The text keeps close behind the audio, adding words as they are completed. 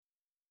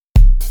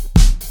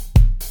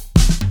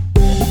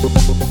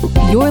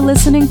You're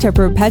listening to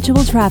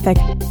Perpetual Traffic.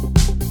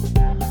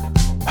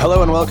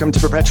 Hello and welcome to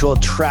Perpetual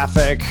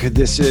Traffic.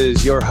 This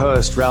is your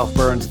host, Ralph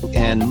Burns,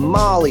 and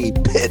Molly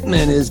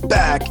Pittman is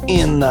back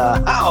in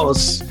the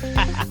house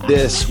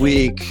this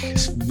week.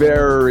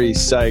 Very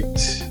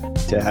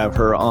psyched to have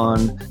her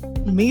on.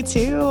 Me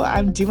too.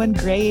 I'm doing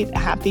great.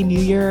 Happy New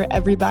Year,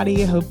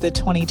 everybody. Hope that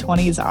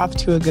 2020 is off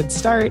to a good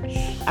start.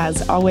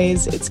 As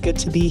always, it's good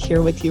to be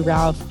here with you,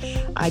 Ralph.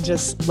 I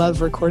just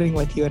love recording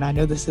with you, and I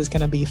know this is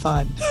going to be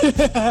fun.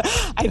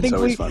 I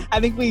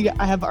think we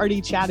have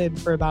already chatted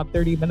for about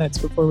 30 minutes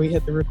before we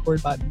hit the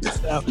record button.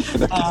 So,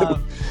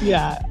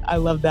 yeah, I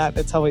love that.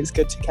 It's always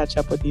good to catch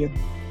up with you.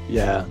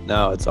 Yeah,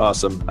 no, it's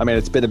awesome. I mean,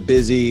 it's been a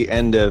busy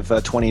end of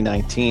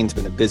 2019. It's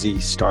been a busy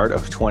start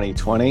of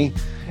 2020.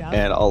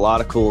 And a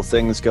lot of cool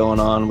things going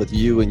on with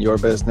you and your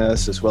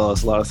business, as well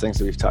as a lot of things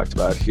that we've talked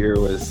about here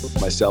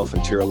with myself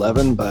and Tier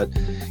 11. But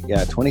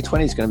yeah,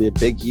 2020 is going to be a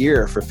big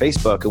year for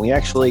Facebook. And we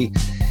actually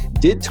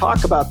did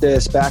talk about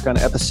this back on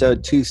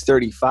episode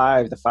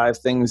 235, the 5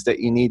 things that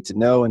you need to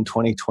know in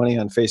 2020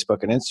 on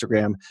Facebook and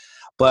Instagram.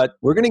 But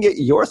we're going to get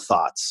your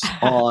thoughts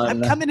on...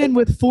 I'm coming in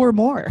with 4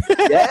 more.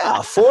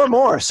 Yeah, 4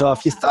 more. So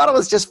if you thought it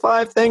was just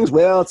 5 things,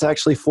 well, it's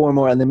actually 4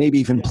 more. And then maybe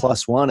even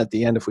plus 1 at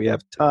the end if we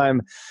have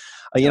time.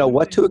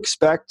 What to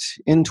expect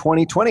in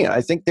 2020.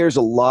 I think there's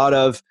a lot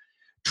of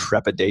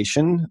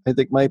trepidation, I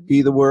think might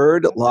be the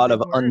word, a lot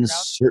of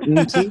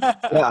uncertainty.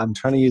 Yeah, I'm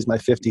trying to use my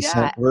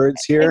 50-cent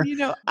words here.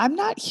 And, I'm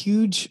not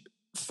huge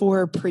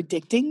for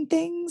predicting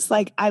things.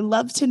 Like, I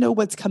love to know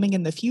what's coming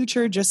in the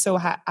future just so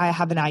I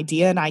have an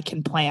idea and I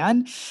can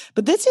plan.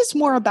 But this is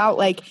more about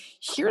like,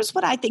 here's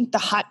what I think the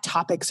hot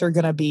topics are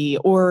going to be,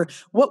 or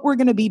what we're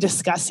going to be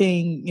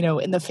discussing,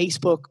 in the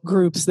Facebook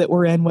groups that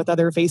we're in with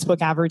other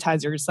Facebook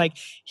advertisers. Like,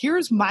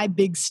 here's my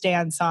big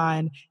stance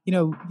on,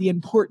 the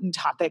important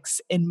topics,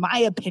 in my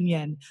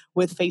opinion,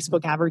 with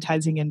Facebook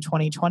advertising in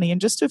 2020,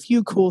 and just a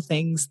few cool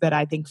things that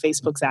I think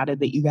Facebook's added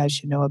that you guys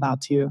should know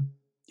about too.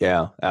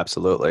 Yeah,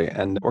 absolutely.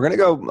 And we're going to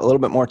go a little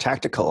bit more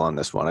tactical on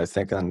this one. I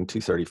think on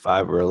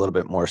 235, we're a little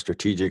bit more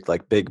strategic,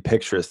 like big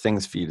picture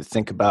things for you to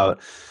think about.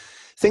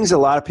 Things a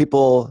lot of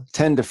people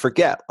tend to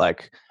forget,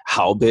 like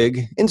how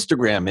big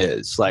Instagram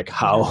is, like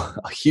how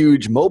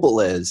huge mobile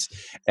is.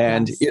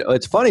 And,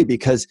 it's funny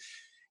because,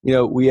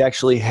 we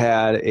actually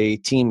had a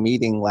team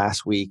meeting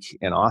last week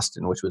in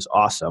Austin, which was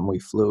awesome. We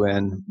flew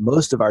in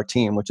most of our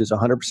team, which is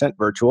 100%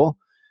 virtual,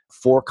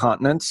 4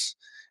 continents.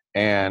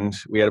 And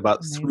we had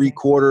about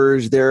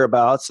 3/4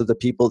 thereabouts of the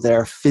people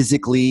there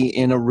physically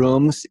in a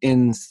room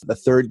in the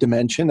 3rd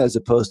dimension, as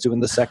opposed to in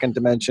the 2nd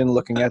dimension,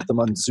 looking at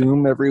them on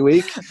Zoom every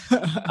week.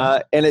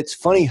 And it's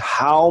funny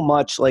how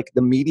much like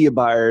the media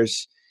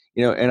buyers,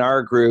 in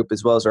our group,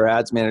 as well as our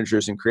ads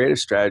managers and creative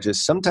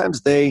strategists,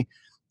 sometimes they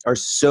are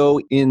so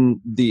in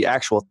the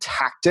actual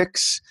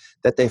tactics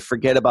that they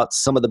forget about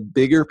some of the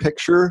bigger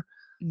picture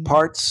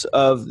parts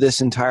of this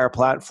entire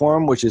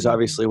platform, which is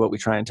obviously what we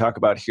try and talk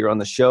about here on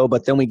the show.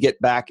 But then we get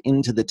back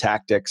into the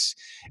tactics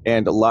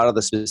and a lot of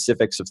the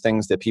specifics of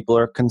things that people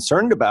are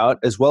concerned about,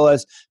 as well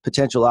as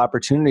potential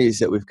opportunities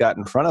that we've got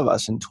in front of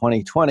us in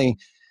 2020.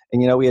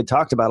 And, we had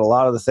talked about a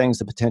lot of the things,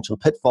 the potential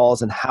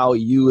pitfalls, and how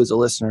you as a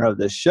listener of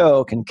this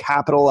show can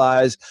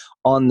capitalize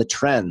on the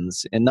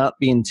trends and not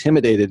be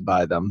intimidated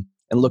by them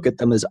and look at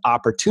them as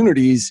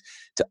opportunities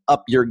to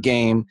up your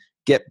game,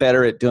 get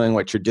better at doing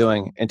what you're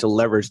doing, and to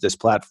leverage this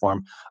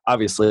platform,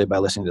 obviously, by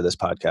listening to this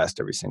podcast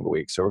every single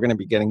week. So we're going to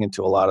be getting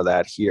into a lot of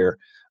that here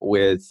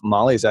with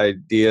Molly's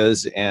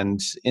ideas and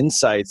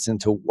insights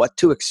into what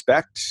to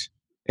expect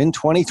in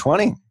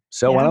 2020.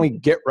 So why don't we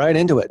get right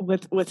into it?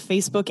 With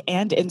Facebook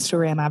and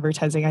Instagram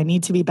advertising, I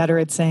need to be better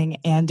at saying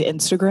and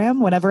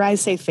Instagram. Whenever I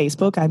say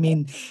Facebook, I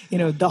mean,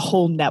 the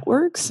whole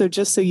network. So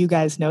just so you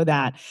guys know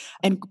that.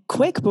 And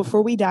quick,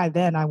 before we dive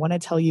in, I want to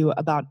tell you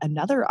about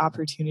another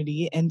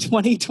opportunity in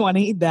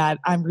 2020 that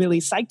I'm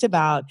really psyched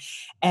about.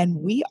 And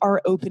we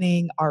are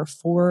opening our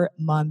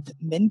 4-month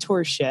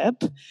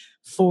mentorship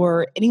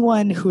for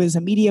anyone who is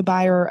a media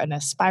buyer, an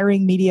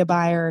aspiring media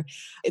buyer.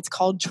 It's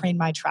called Train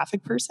My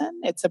Traffic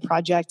Person. It's a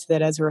project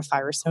that Ezra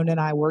Firestone and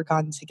I work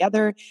on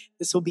together.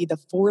 This will be the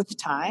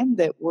 4th time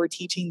that we're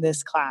teaching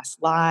this class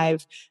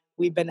live.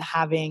 We've been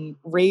having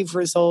rave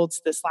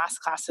results. This last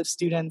class of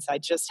students, I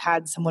just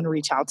had someone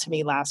reach out to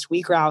me last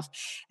week, Ralph,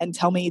 and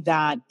tell me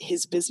that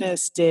his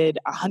business did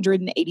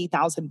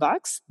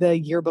 $180,000 the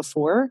year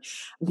before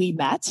we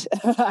met,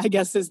 I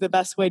guess is the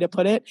best way to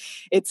put it.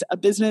 It's a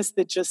business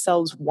that just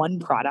sells one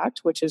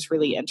product, which is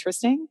really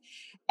interesting.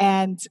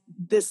 And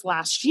this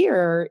last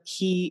year,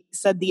 he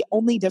said the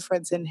only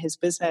difference in his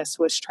business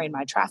was Train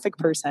My Traffic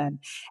Person.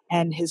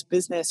 And his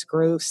business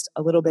grossed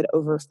a little bit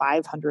over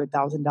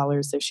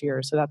 $500,000 this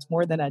year. So that's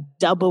more than a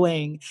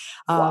doubling.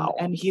 Wow.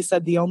 And he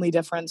said the only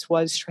difference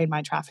was Train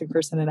My Traffic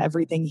Person and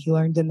everything he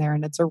learned in there.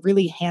 And it's a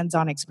really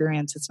hands-on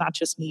experience. It's not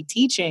just me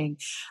teaching.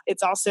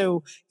 It's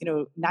also,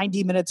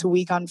 90 minutes a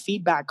week on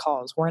feedback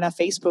calls. We're in a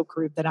Facebook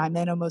group that I'm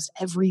in almost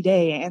every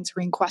day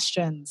answering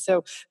questions.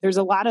 So there's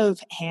a lot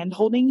of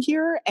hand-holding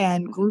here.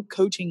 and group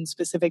coaching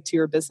specific to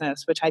your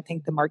business, which I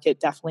think the market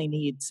definitely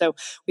needs. So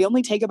we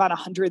only take about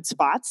 100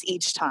 spots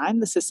each time.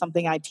 This is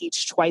something I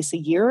teach twice a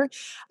year.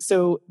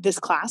 So this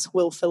class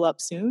will fill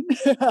up soon.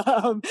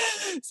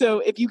 So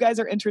if you guys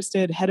are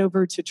interested, head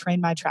over to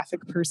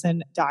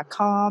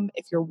trainmytrafficperson.com.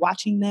 If you're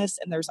watching this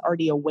and there's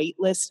already a wait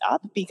list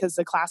up because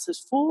the class is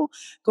full,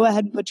 go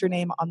ahead and put your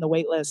name on the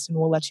wait list and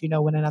we'll let you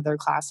know when another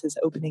class is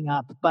opening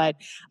up. But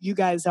you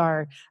guys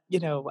are,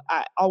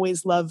 I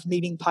always love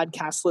meeting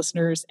podcast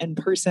listeners in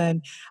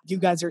person. You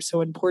guys are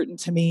so important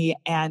to me.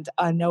 And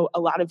I know a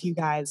lot of you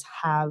guys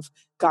have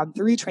gone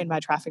through Train My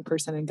Traffic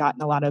Person and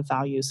gotten a lot of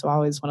value. So I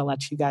always want to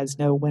let you guys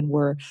know when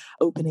we're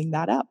opening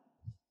that up.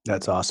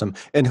 That's awesome.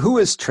 And who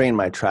is Train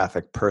My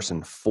Traffic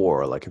Person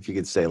for? Like if you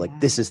could say like,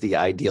 this is the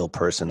ideal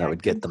person that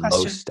would get the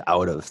most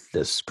out of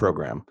this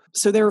program.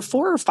 So there are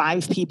 4 or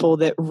 5 people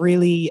that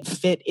really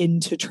fit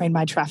into Train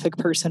My Traffic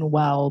Person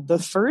well. The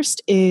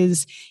first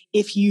is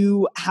if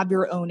you have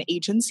your own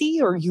agency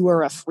or you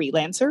are a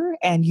freelancer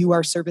and you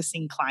are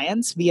servicing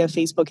clients via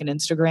Facebook and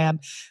Instagram,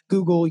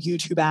 Google,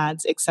 YouTube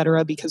ads,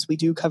 etc., because we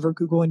do cover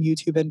Google and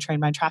YouTube and Train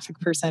My Traffic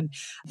Person.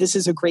 This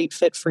is a great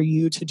fit for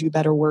you to do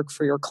better work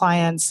for your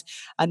clients.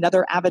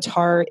 Another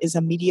avatar is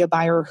a media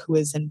buyer who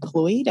is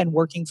employed and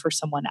working for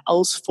someone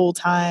else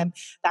full-time.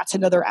 That's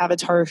another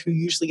avatar who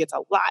usually gets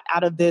a lot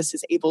out of this,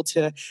 is able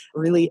to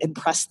really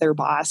impress their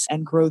boss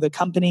and grow the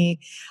company.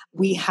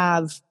 We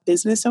have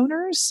business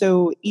owners.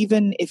 So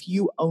even if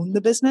you own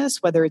the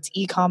business, whether it's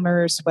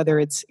e-commerce, whether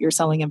it's you're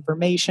selling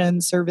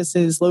information,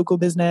 services, local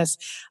business,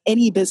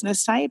 any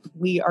business type,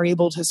 we are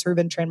able to serve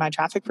and train my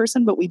traffic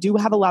person. But we do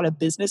have a lot of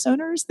business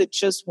owners that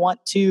just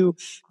want to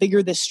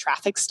figure this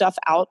traffic stuff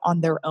out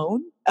on their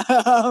own.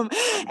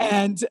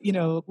 And,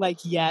 like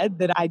Yed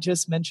that I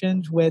just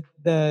mentioned with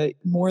the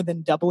more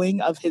than doubling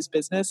of his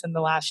business in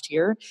the last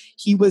year,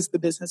 he was the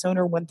business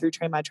owner, went through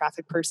Train My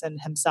Traffic Person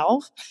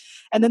himself.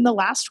 And then the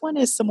last one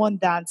is someone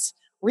that's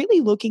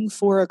really looking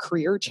for a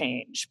career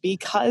change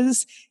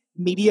because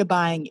media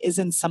buying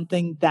isn't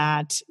something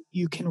that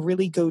you can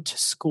really go to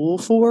school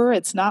for.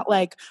 It's not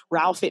like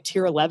Ralph at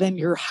Tier 11,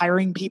 you're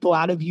hiring people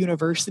out of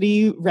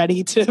university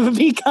ready to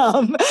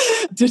become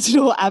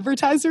digital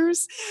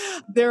advertisers.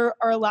 There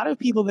are a lot of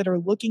people that are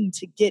looking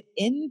to get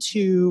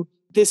into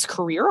this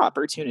career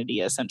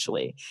opportunity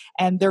essentially.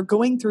 And they're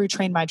going through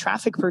Train My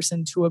Traffic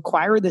Person to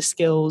acquire the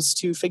skills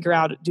to figure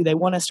out, do they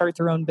want to start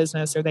their own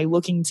business? Are they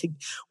looking to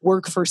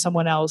work for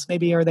someone else?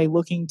 Maybe are they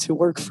looking to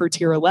work for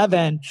Tier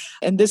 11?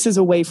 And this is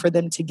a way for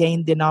them to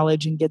gain the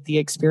knowledge and get the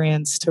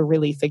experience to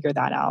really figure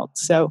that out.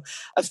 So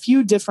a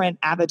few different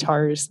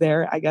avatars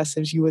there, I guess,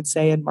 as you would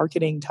say in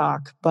marketing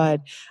talk,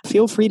 but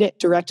feel free to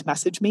direct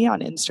message me on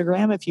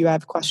Instagram if you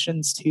have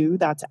questions too.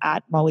 That's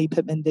at Molly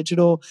Pittman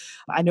Digital.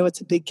 I know it's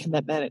a big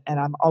commitment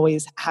and I'm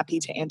always happy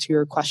to answer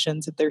your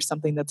questions if there's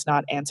something that's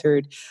not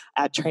answered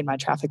at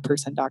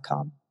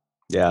trainmytrafficperson.com.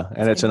 Yeah,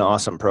 and it's an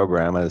awesome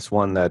program. And it's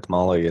one that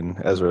Molly and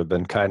Ezra have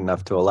been kind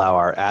enough to allow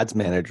our ads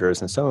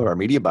managers and some of our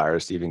media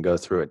buyers to even go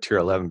through at Tier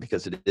 11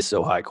 because it is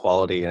so high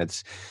quality. And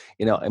it's,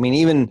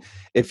 even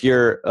if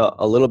you're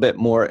a little bit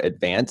more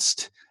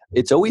advanced,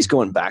 it's always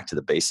going back to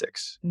the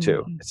basics too.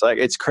 Mm-hmm. It's like,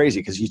 it's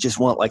crazy because you just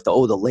want like the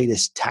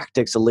latest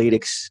tactics, the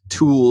latest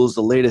tools,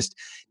 the latest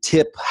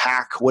tip,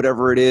 hack,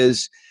 whatever it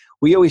is.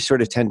 We always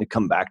sort of tend to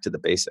come back to the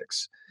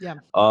basics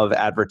of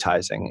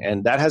advertising.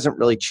 And that hasn't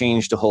really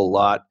changed a whole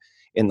lot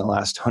in the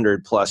last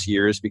 100+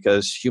 years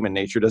because human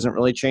nature doesn't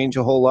really change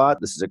a whole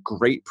lot. This is a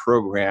great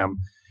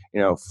program,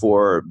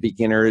 for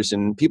beginners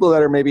and people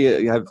that are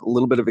maybe have a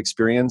little bit of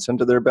experience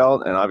under their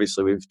belt. And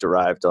obviously we've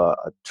derived a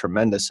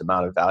tremendous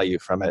amount of value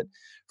from it,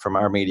 from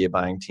our media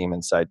buying team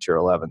inside Tier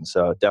 11.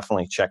 So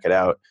definitely check it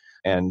out.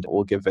 And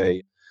we'll give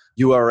a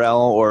URL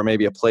or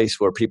maybe a place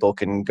where people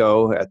can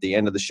go at the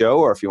end of the show,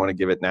 or if you want to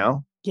give it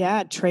now.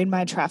 Yeah,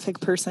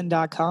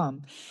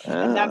 trainmytrafficperson.com.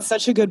 And that's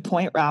such a good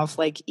point, Ralph.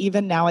 Like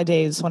even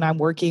nowadays when I'm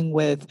working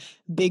with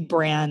big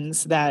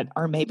brands that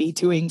are maybe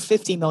doing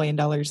 $50 million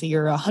a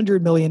year,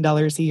 $100 million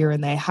a year,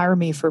 and they hire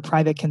me for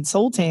private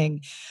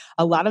consulting,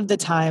 a lot of the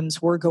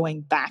times we're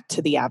going back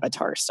to the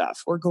avatar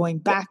stuff. We're going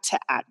back to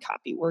ad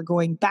copy. We're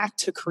going back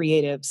to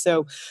creative.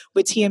 So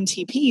with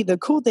TMTP, the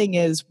cool thing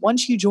is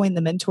once you join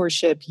the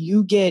mentorship,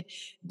 you get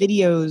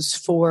videos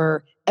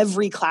for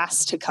every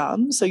class to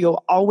come. So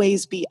you'll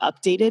always be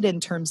updated in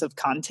terms of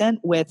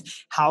content with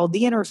how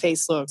the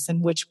interface looks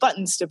and which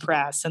buttons to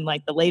press and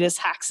like the latest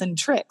hacks and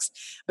tricks.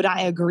 But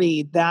I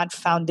agree that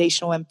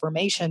foundational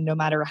information, no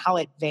matter how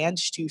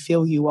advanced you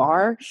feel you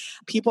are,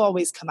 people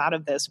always come out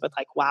of this with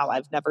like, wow,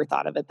 I've never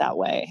thought of it that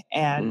way.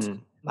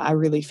 And I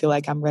really feel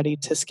like I'm ready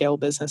to scale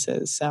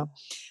businesses. So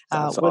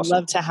would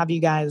love to have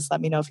you guys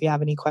let me know if you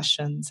have any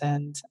questions.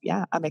 And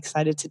yeah, I'm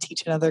excited to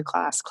teach another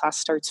class. Class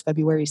starts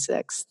February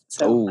 6th.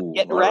 So I'm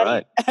getting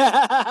ready.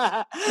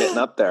 Right. Getting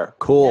up there.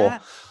 Cool. Yeah.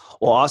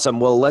 Well, awesome.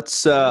 Well,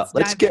 let's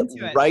get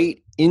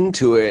right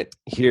into it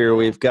here.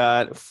 We've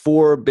got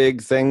 4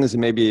 big things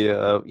and maybe,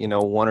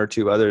 1 or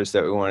 2 others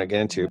that we want to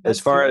get into. As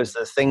far as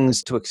the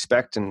things to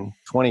expect in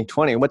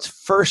 2020, what's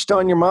first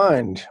on your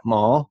mind,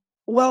 Mal?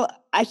 Well,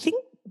 I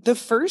think the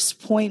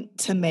first point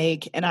to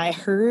make, and I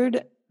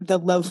heard the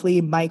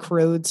lovely Mike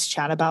Rhodes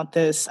chat about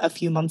this a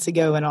few months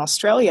ago in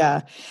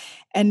Australia,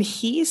 and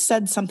he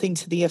said something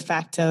to the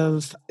effect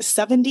of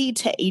 70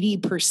 to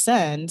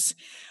 80%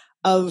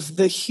 of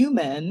the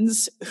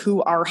humans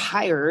who are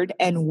hired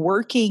and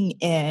working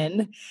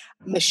in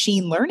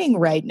machine learning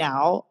right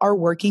now are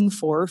working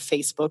for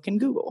Facebook and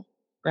Google,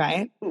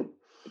 right?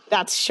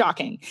 That's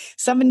shocking.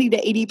 70 to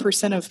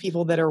 80% of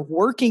people that are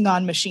working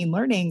on machine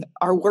learning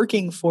are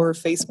working for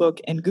Facebook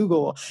and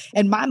Google.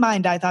 In my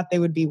mind, I thought they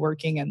would be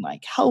working in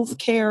like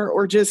healthcare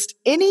or just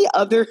any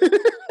other.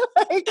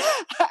 I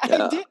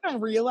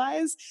didn't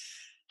realize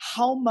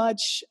how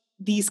much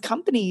these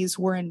companies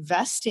were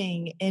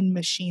investing in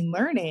machine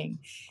learning.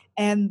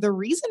 And the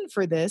reason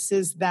for this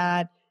is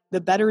that the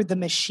better the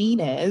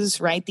machine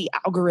is, right? The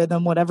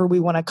algorithm, whatever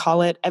we want to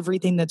call it,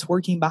 everything that's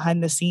working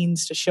behind the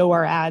scenes to show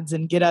our ads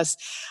and get us,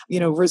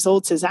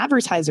 results as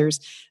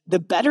advertisers, the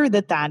better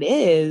that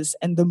is,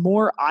 and the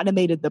more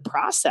automated the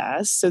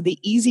process, so the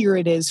easier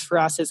it is for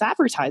us as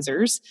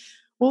advertisers,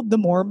 well, the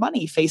more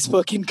money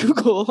Facebook and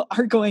Google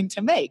are going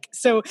to make.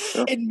 So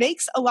It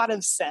makes a lot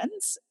of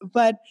sense.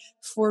 But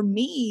for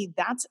me,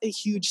 that's a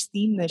huge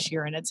theme this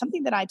year. And it's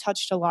something that I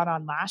touched a lot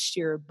on last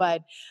year.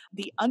 But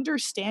the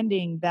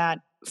understanding that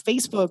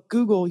Facebook,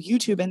 Google,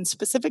 YouTube, and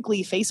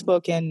specifically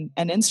Facebook and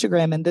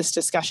Instagram in this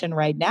discussion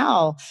right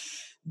now,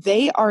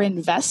 they are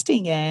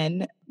investing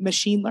in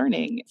machine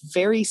learning,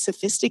 very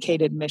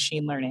sophisticated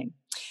machine learning.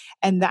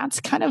 And that's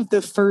kind of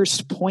the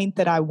first point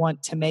that I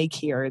want to make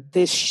here.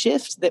 This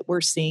shift that we're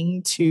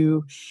seeing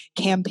to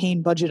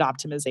campaign budget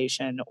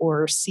optimization,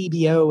 or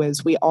CBO,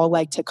 as we all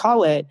like to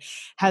call it,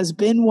 has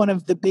been one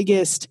of the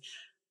biggest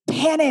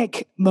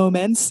panic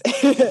moments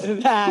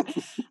that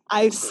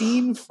I've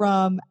seen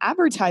from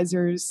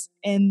advertisers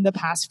in the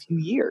past few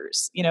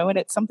years, and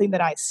it's something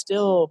that I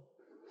still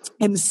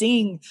am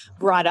seeing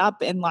brought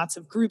up in lots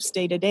of groups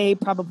day to day,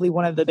 probably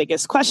one of the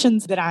biggest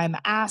questions that I'm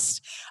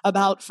asked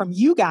about from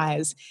you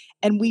guys.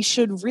 And we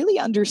should really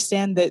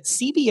understand that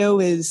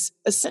CBO is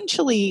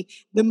essentially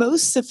the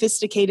most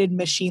sophisticated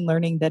machine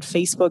learning that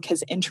Facebook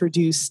has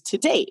introduced to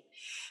date.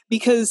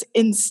 Because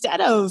instead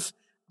of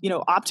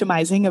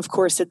optimizing, of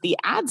course, at the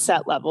ad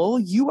set level,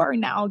 you are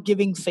now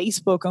giving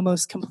Facebook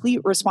almost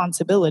complete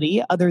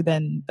responsibility, other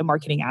than the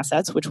marketing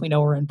assets, which we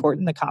know are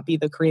important, the copy,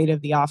 the creative,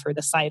 the offer,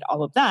 the site,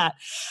 all of that,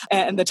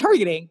 and the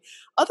targeting.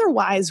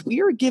 Otherwise, we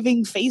are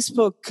giving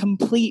Facebook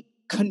complete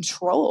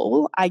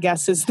control, I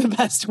guess is the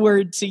best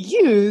word to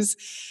use,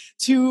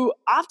 to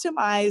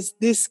optimize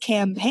this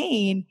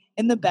campaign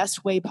in the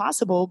best way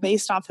possible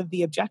based off of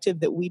the objective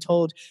that we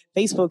told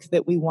Facebook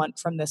that we want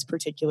from this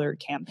particular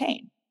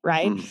campaign.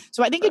 Right.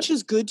 So I think it's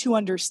just good to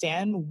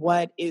understand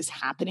what is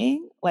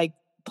happening. Like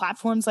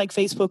platforms like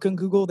Facebook and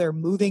Google, they're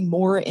moving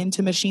more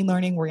into machine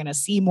learning. We're going to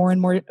see more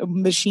and more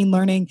machine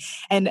learning,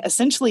 and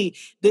essentially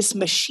this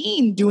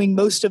machine doing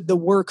most of the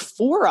work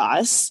for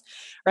us.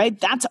 Right.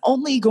 That's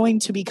only going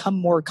to become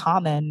more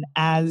common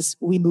as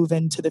we move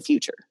into the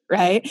future.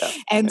 Right.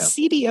 And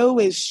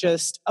CBO is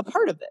just a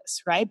part of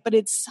this. Right. But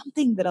it's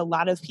something that a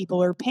lot of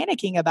people are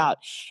panicking about.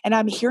 And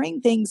I'm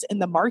hearing things in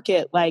the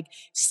market like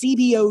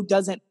CBO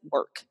doesn't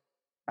work.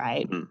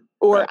 Right.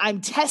 Or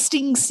I'm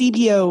testing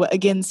CBO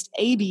against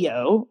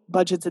ABO,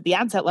 budgets at the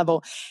ad set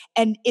level,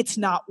 and it's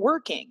not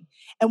working.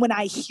 And when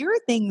I hear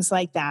things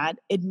like that,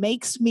 it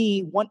makes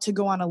me want to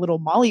go on a little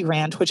Molly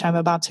rant, which I'm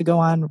about to go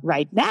on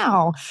right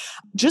now,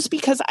 just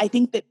because I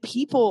think that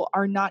people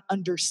are not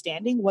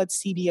understanding what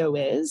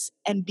CBO is.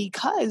 And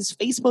because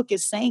Facebook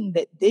is saying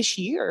that this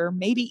year,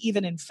 maybe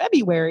even in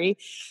February,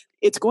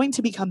 it's going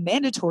to become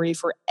mandatory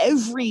for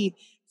every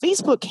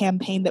Facebook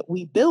campaign that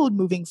we build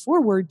moving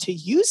forward to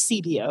use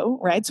CBO,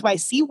 right? So I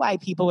see why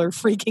people are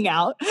freaking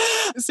out.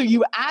 So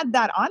you add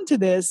that onto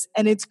this,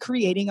 and it's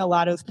creating a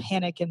lot of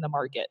panic in the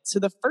market. So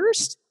the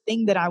first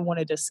thing that I want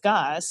to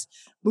discuss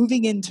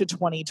moving into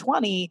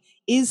 2020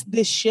 is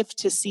this shift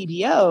to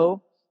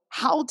CBO,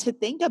 how to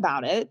think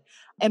about it,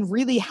 and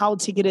really how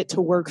to get it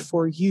to work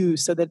for you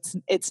so that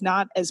it's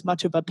not as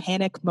much of a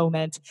panic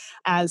moment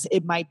as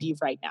it might be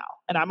right now.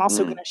 And I'm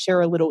also going to share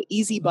a little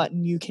easy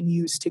button you can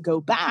use to go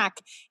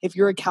back if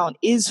your account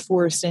is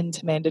forced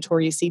into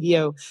mandatory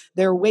CBO.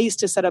 There are ways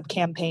to set up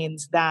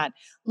campaigns that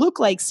look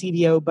like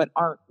CBO but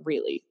aren't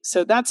really.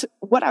 So that's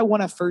what I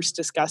want to first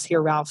discuss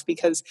here, Ralph,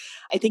 because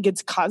I think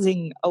it's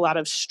causing a lot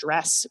of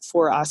stress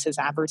for us as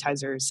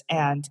advertisers.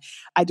 And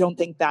I don't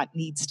think that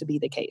needs to be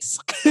the case.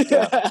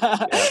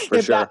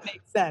 If that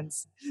makes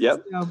sense.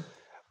 Yep. So,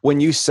 when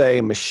you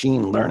say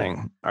machine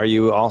learning, are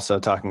you also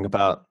talking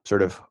about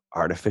sort of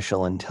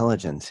artificial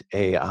intelligence,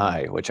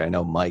 AI, which I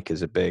know Mike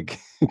is a big,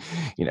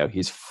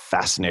 he's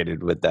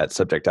fascinated with that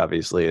subject,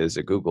 obviously, as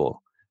a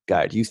Google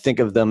guy. Do you think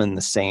of them in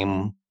the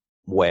same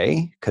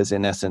way? Because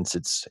in essence,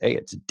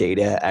 it's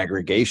data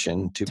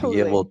aggregation to be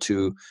able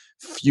to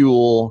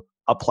fuel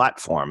a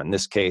platform. In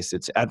this case,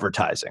 it's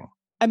advertising.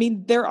 I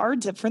mean, there are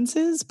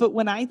differences, but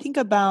when I think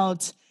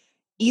about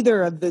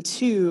either of the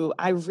two,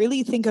 I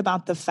really think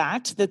about the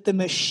fact that the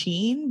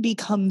machine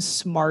becomes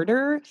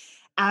smarter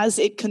as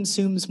it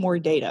consumes more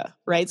data,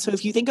 right? So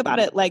if you think about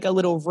it like a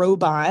little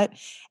robot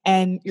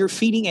and you're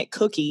feeding it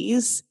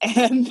cookies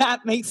and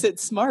that makes it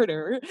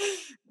smarter,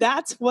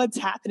 that's what's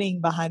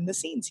happening behind the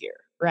scenes here,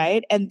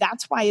 right? And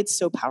that's why it's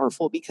so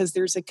powerful, because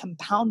there's a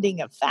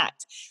compounding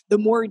effect. The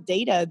more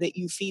data that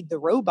you feed the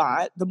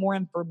robot, the more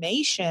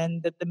information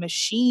that the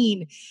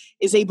machine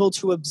is able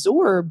to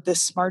absorb, the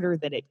smarter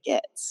that it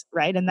gets,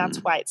 right? And that's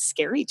why it's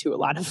scary to a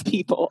lot of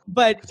people.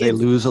 But They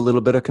lose a little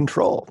bit of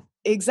control.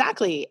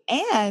 Exactly.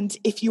 And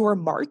if your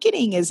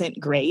marketing isn't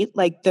great,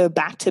 like the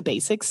back to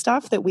basics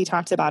stuff that we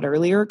talked about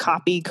earlier,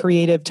 copy,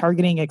 creative,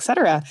 targeting, et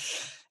cetera,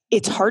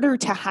 it's harder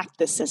to hack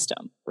the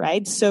system,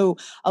 right? So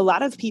a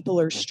lot of people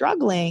are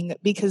struggling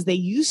because they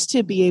used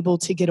to be able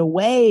to get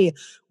away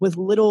with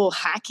little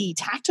hacky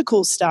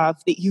tactical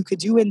stuff that you could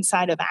do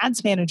inside of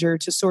Ads Manager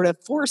to sort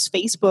of force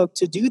Facebook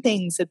to do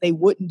things that they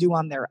wouldn't do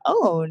on their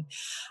own.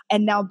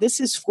 And now this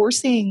is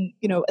forcing,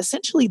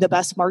 essentially the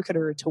best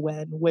marketer to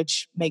win,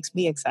 which makes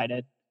me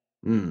excited.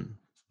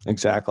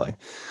 Exactly.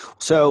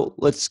 So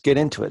let's get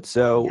into it.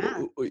 So,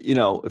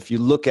 if you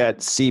look at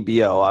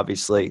CBO,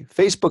 obviously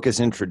Facebook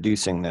is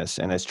introducing this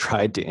and has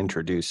tried to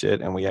introduce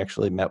it. And we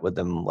actually met with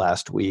them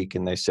last week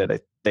and they said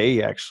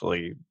they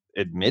actually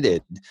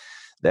admitted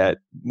that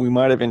we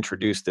might have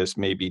introduced this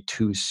maybe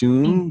too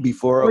soon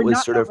before it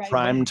was sort of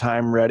prime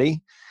time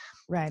ready.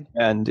 Right.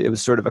 And it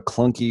was sort of a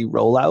clunky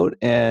rollout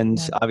and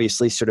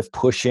obviously sort of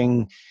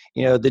pushing,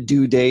 the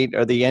due date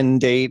or the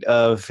end date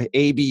of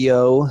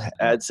ABO,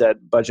 ad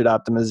set budget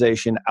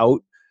optimization,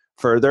 out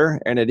further.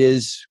 And it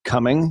is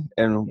coming.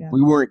 And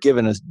we weren't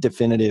given a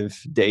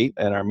definitive date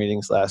at our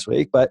meetings last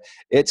week, but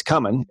it's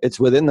coming.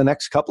 It's within the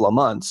next couple of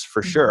months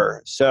for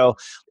sure. So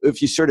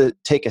if you sort of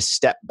take a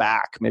step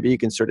back, maybe you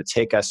can sort of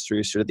take us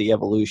through sort of the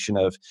evolution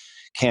of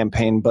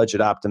campaign budget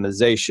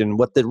optimization,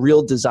 what the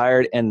real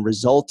desired end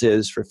result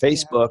is for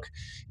Facebook.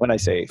 When I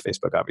say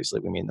Facebook, obviously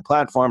we mean the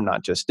platform,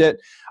 not just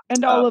it.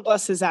 And all of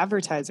us as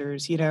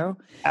advertisers,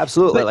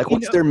 Absolutely. But,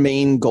 what's their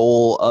main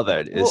goal of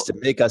it is to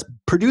make us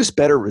produce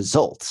better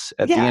results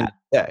at the end of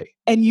the day.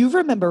 And you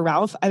remember,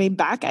 Ralph,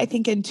 back, I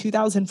think in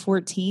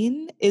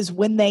 2014 is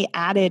when they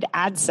added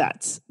ad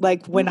sets.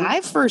 Like when I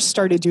first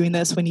started doing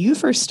this, when you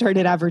first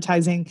started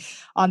advertising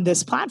on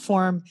this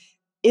platform,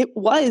 it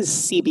was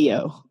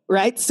CBO,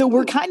 right? So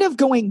we're kind of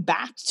going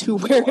back to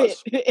where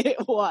it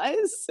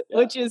was,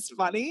 which is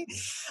funny.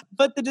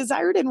 But the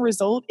desired end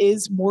result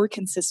is more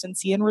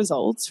consistency in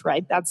results,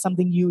 right? That's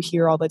something you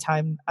hear all the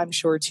time, I'm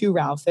sure too,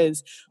 Ralph,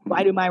 is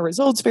why do my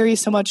results vary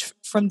so much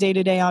from day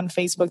to day on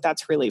Facebook?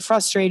 That's really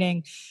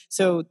frustrating.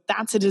 So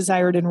that's a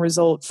desired end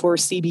result for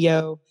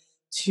CBO,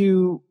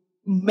 to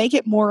make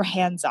it more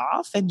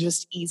hands-off and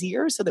just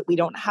easier so that we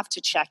don't have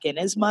to check in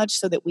as much,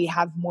 so that we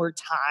have more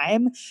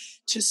time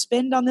to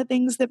spend on the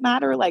things that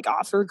matter, like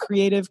offer,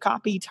 creative,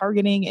 copy,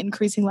 targeting,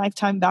 increasing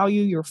lifetime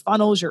value, your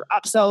funnels, your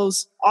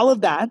upsells, all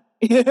of that.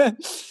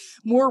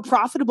 More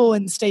profitable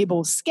and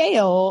stable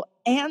scale,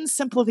 and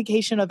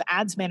simplification of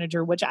Ads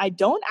Manager, which I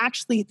don't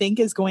actually think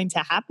is going to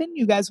happen.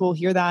 You guys will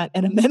hear that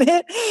in a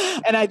minute.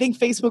 And I think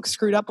Facebook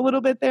screwed up a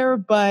little bit there,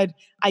 but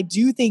I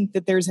do think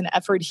that there's an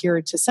effort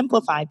here to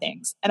simplify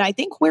things. And I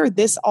think where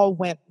this all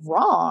went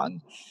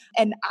wrong,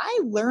 and I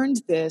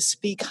learned this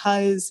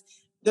because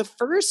the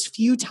first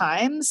few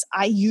times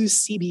I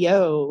used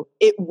CBO,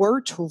 it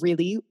worked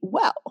really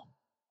well.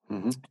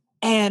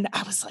 And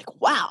I was like,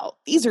 wow,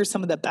 these are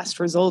some of the best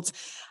results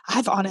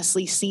I've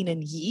honestly seen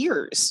in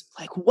years.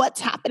 Like,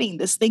 what's happening?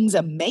 This thing's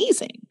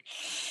amazing.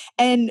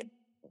 And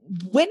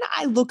when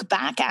I look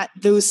back at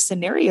those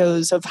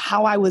scenarios of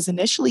how I was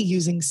initially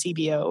using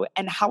CBO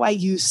and how I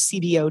use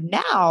CBO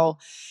now,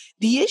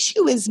 the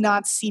issue is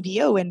not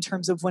CBO in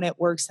terms of when it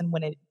works and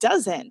when it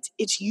doesn't.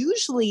 It's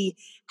usually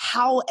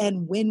how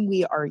and when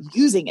we are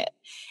using it.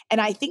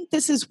 And I think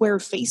this is where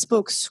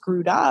Facebook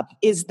screwed up,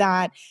 is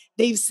that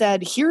they've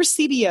said, here's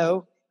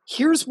CBO,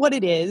 here's what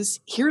it is,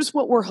 here's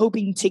what we're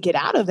hoping to get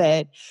out of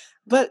it.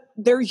 But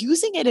they're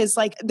using it as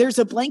like, there's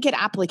a blanket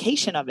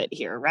application of it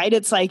here, right?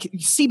 It's like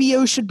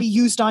CBO should be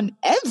used on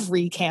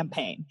every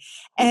campaign.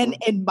 And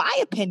in my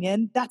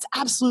opinion, that's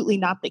absolutely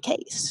not the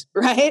case,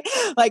 right?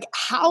 Like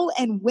how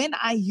and when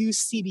I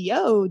use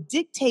CBO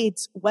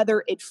dictates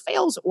whether it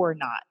fails or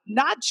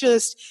not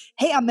just,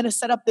 hey, I'm going to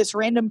set up this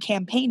random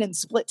campaign and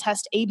split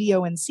test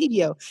ABO and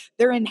CBO.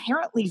 They're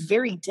inherently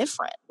very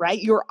different,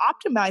 right? You're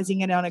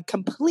optimizing it on a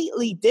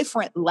completely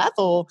different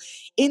level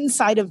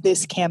inside of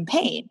this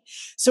campaign.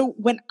 So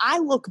when I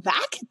look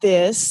back at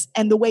this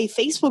and the way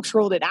Facebook's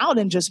rolled it out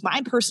and just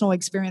my personal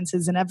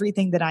experiences and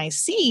everything that I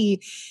see,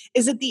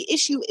 is that the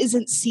issue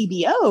isn't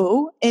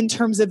CBO in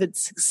terms of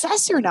its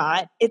success or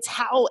not. It's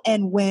how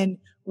and when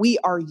we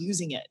are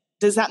using it.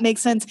 Does that make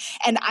sense?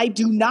 And I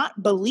do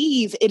not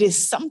believe it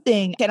is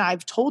something, and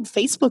I've told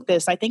Facebook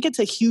this, I think it's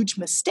a huge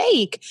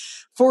mistake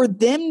for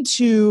them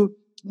to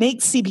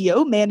make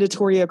CBO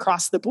mandatory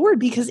across the board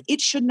because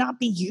it should not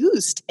be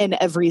used in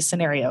every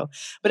scenario.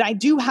 But I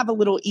do have a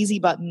little easy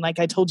button, like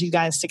I told you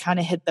guys, to kind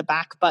of hit the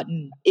back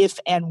button if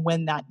and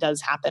when that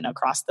does happen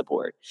across the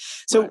board.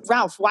 So right.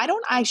 Ralph, why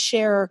don't I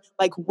share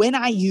like when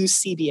I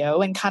use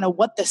CBO and kind of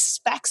what the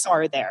specs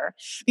are there?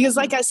 Because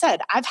like I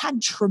said, I've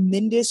had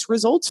tremendous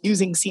results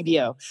using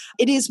CBO.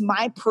 It is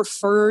my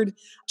preferred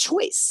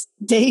choice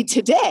day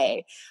to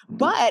day,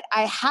 but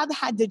I have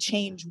had to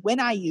change when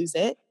I use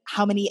it,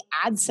 how many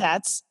ad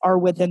sets are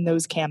within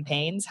those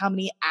campaigns, how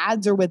many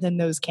ads are within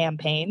those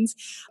campaigns.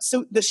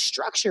 So the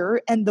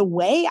structure and the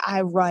way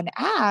I run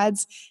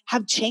ads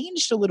have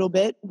changed a little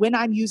bit when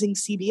I'm using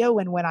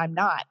CBO and when I'm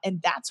not.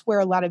 And that's where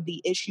a lot of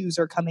the issues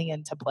are coming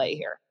into play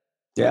here.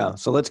 Yeah.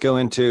 So let's go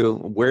into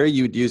where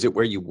you'd use it,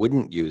 where you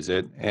wouldn't use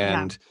it,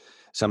 and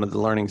some of the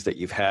learnings that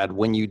you've had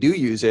when you do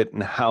use it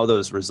and how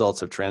those results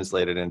have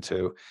translated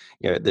into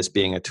this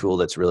being a tool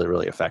that's really,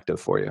 really effective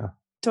for you.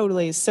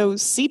 Totally. So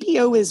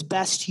CBO is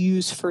best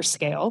used for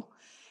scale.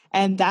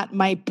 And that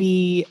might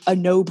be a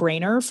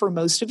no-brainer for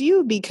most of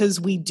you because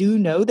we do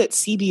know that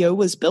CBO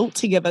was built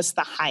to give us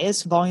the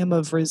highest volume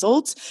of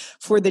results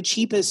for the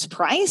cheapest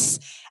price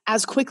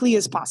as quickly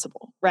as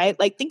possible, right?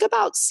 Like think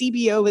about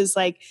CBO as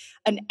like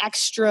an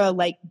extra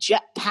like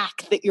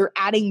jetpack that you're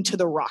adding to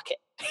the rocket.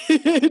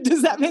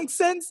 Does that make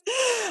sense?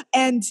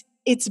 And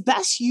it's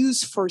best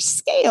used for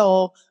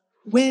scale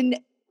when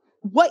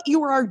what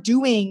you are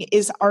doing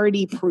is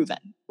already proven,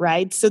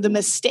 right? So the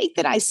mistake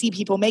that I see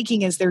people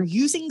making is they're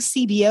using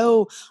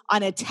CBO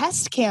on a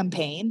test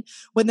campaign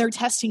when they're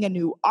testing a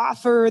new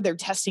offer, they're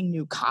testing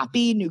new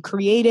copy, new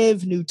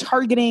creative, new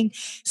targeting,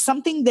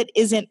 something that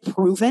isn't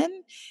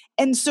proven.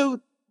 And so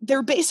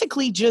they're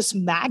basically just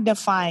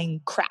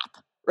magnifying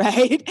crap,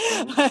 right?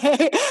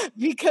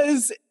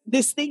 Because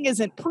this thing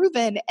isn't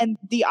proven and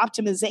the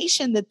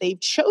optimization that they've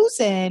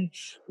chosen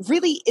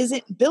really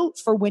isn't built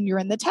for when you're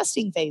in the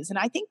testing phase. And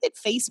I think that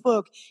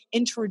Facebook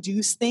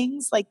introduced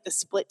things like the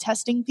split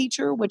testing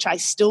feature, which I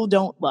still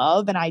don't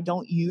love and I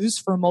don't use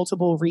for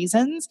multiple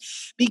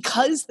reasons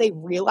because they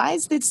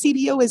realize that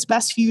CBO is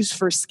best used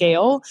for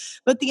scale.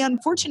 But the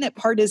unfortunate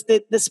part is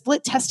that the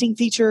split testing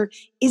feature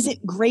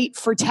isn't great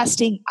for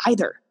testing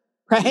either.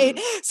 Right?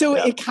 So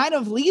it kind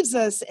of leaves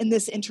us in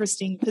this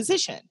interesting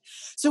position.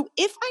 So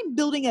if I'm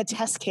building a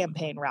test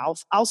campaign,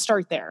 Ralph, I'll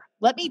start there.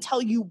 Let me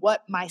tell you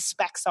what my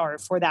specs are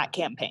for that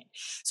campaign.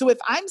 So if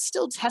I'm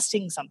still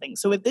testing something,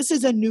 so if this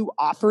is a new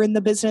offer in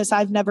the business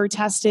I've never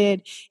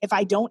tested, if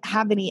I don't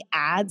have any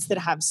ads that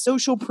have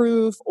social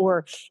proof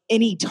or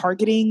any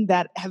targeting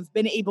that have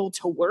been able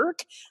to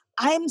work,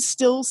 I'm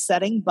still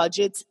setting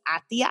budgets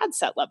at the ad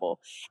set level.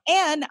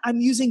 And I'm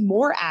using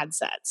more ad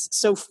sets.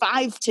 So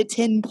 5 to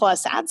 10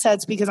 plus ad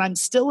sets because I'm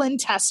still in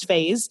test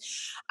phase.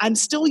 I'm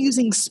still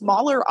using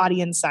smaller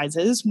audience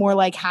sizes, more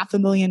like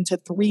 500,000 to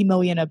 3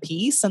 million a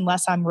piece,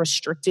 unless I'm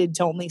restricted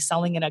to only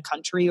selling in a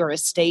country or a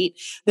state.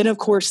 Then of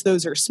course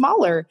those are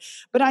smaller,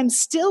 but I'm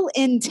still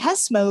in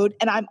test mode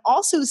and I'm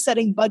also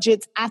setting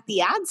budgets at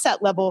the ad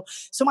set level.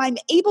 So I'm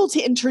able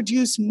to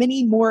introduce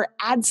many more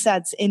ad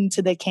sets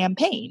into the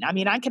campaign. I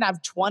mean, I can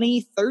have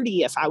 20,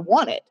 30 if I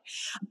want it,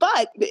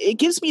 but it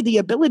gives me the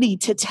ability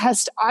to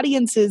test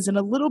audiences in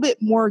a little bit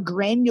more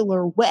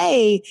granular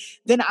way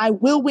than I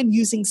will when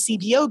using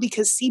CBO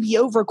because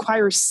CBO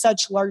requires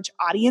such large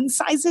audience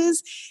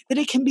sizes that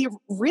it can be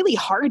really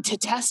hard to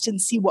test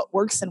and see what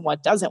works and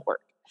what doesn't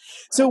work.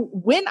 So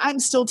when I'm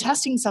still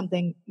testing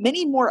something,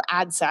 many more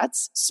ad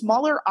sets,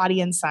 smaller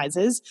audience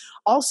sizes,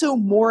 also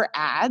more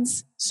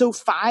ads. So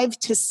 5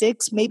 to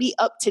 6, maybe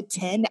up to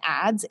 10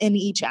 ads in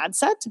each ad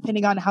set,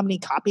 depending on how many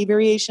copy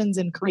variations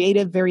and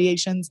creative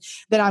variations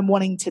that I'm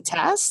wanting to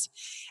test.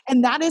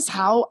 And that is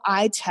how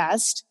I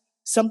test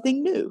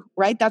something new,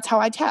 right? That's how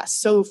I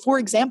test. So for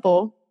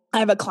example, I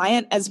have a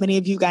client, as many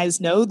of you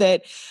guys know,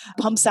 that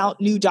pumps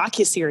out new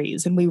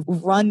docuseries, and we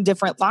run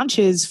different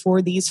launches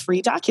for these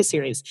free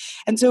docuseries.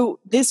 And so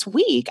this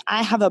week,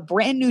 I have a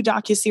brand new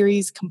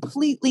docuseries,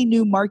 completely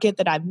new market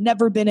that I've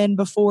never been in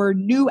before,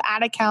 new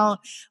ad account.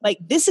 Like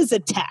this is a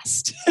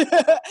test.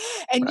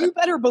 And you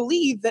better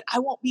believe that I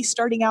won't be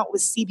starting out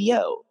with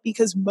CBO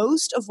because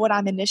most of what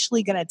I'm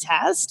initially going to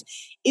test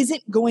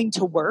isn't going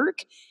to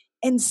work.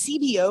 And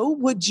CBO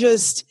would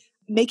just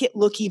make it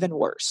look even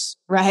worse,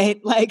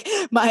 right? Like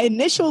my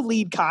initial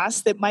lead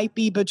cost that might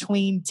be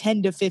between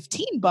 10 to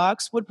 15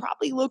 bucks would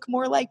probably look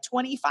more like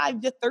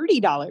 25 to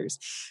 $30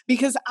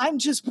 because I'm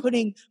just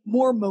putting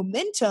more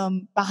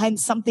momentum behind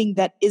something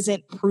that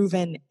isn't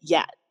proven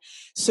yet.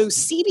 So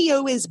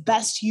CBO is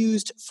best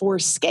used for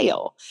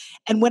scale.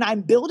 And when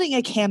I'm building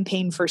a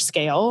campaign for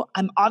scale,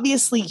 I'm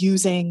obviously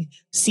using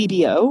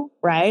CBO,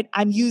 right?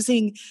 I'm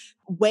using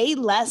way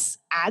less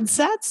ad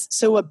sets.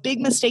 So a big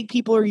mistake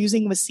people are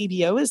using with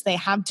CBO is they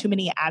have too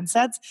many ad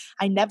sets.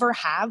 I never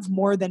have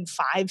more than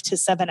 5 to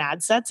 7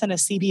 ad sets in a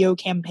CBO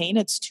campaign.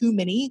 It's too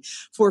many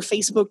for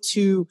Facebook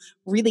to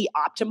really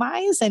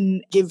optimize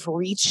and give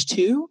reach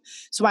to.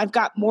 So I've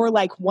got more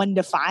like 1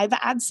 to 5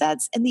 ad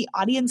sets, and the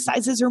audience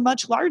sizes are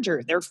much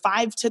larger. They're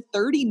 5 to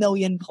 30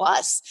 million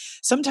plus,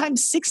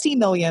 sometimes 60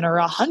 million or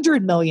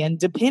 100 million,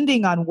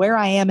 depending on where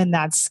I am in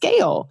that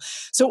scale.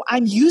 So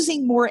I'm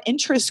using more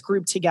interest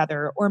group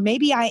together, or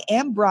maybe I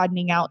am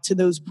broadening out to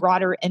those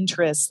broader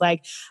interests.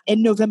 Like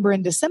in November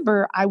and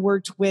December, I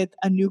worked with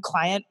a new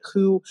client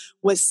who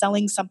was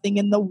selling something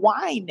in the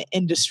wine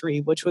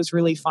industry, which was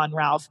really fun,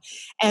 Ralph.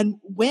 And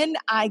when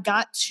I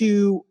got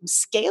to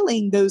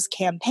scaling those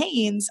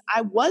campaigns,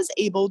 I was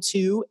able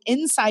to,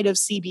 inside of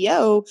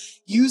CBO,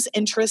 use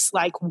interests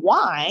like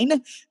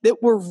wine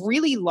that were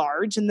really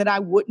large and that I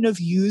wouldn't have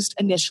used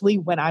initially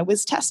when I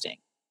was testing.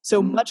 So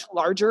much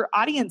larger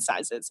audience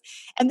sizes,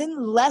 and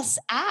then less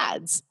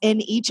ads in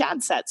each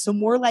ad set. So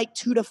more like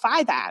 2 to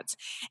 5 ads.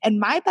 And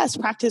my best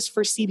practice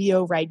for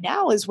CBO right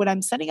now is when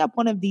I'm setting up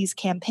one of these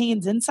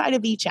campaigns inside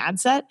of each ad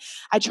set,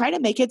 I try to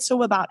make it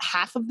so about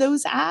half of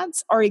those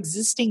ads are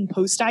existing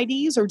post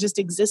IDs or just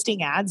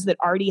existing ads that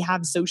already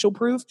have social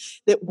proof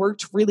that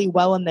worked really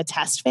well in the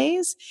test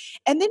phase.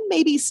 And then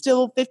maybe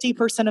still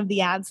 50% of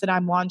the ads that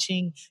I'm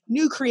launching,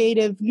 new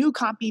creative, new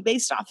copy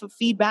based off of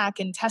feedback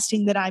and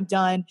testing that I've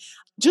done,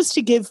 just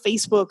to give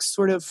Facebook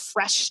sort of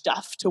fresh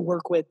stuff to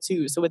work with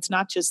too. So it's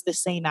not just the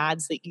same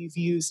ads that you've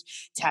used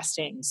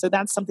testing. So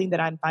that's something that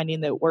I'm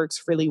finding that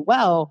works really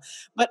well.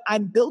 But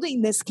I'm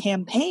building this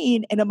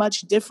campaign in a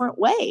much different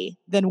way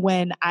than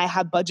when I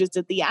have budgets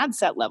at the ad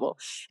set level.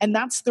 And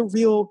that's the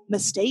real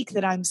mistake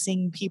that I'm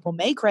seeing people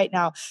make right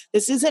now.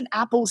 This isn't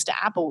apples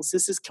to apples.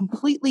 This is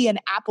completely an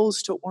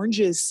apples to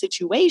oranges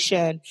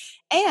situation.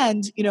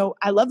 And,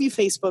 I love you,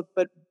 Facebook,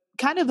 but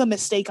kind of a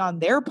mistake on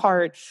their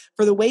part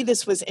for the way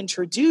this was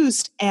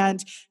introduced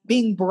and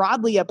being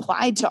broadly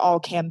applied to all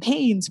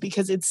campaigns,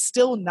 because it's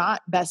still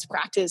not best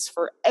practice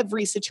for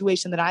every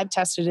situation that I've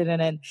tested it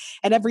in and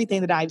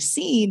everything that I've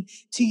seen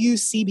to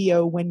use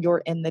CBO when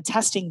you're in the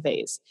testing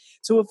phase.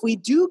 So if we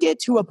do get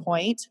to a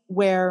point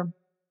where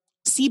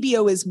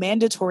CBO is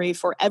mandatory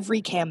for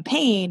every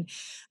campaign,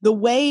 the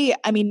way,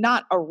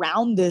 not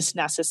around this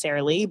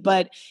necessarily,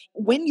 but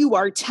when you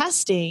are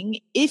testing,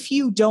 if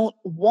you don't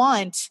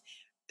want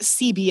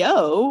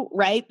CBO,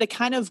 right, the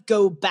kind of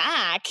go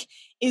back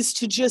is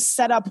to just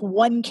set up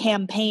one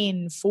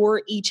campaign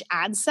for each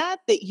ad set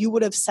that you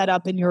would have set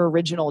up in your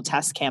original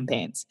test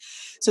campaigns.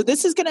 So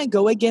this is going to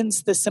go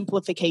against the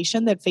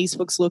simplification that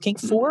Facebook's looking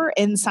for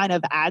inside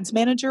of Ads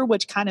Manager,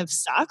 which kind of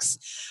sucks.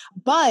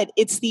 But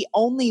it's the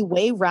only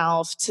way,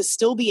 Ralph, to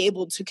still be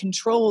able to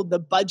control the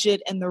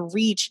budget and the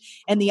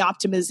reach and the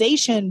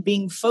optimization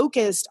being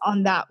focused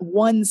on that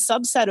one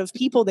subset of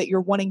people that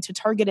you're wanting to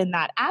target in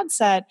that ad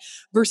set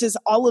versus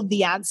all of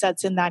the ad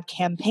sets in that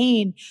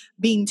campaign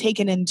being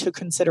taken into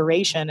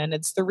consideration. And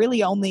it's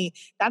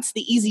that's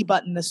the easy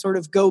button to sort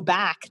of go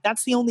back.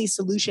 That's the only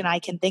solution I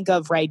can think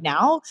of right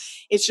now.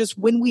 It's just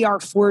when we are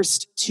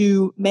forced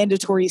to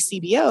mandatory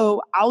CBO,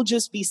 I'll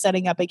just be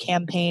setting up a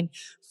campaign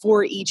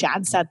for each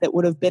ad set that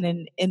would have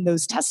been in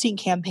those testing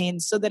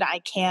campaigns so that I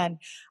can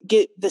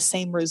get the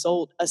same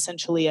result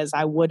essentially as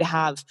I would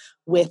have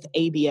with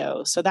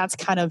ABO. So that's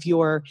kind of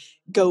your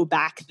go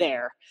back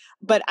there.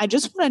 But I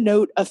just want to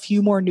note a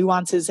few more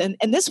nuances. And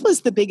this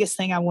was the biggest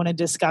thing I want to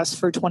discuss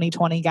for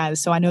 2020,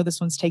 guys. So I know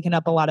this one's taken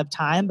up a lot of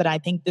time, but I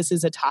think this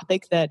is a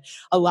topic that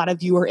a lot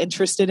of you are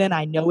interested in.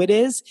 I know it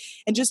is.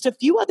 And just a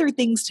few other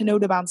things to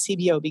note about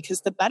CBO,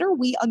 because the better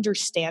we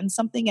understand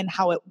something and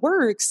how it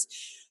works,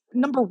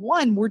 number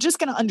one, we're just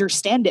going to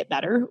understand it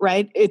better,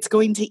 right? It's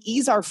going to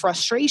ease our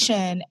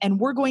frustration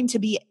and we're going to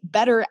be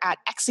better at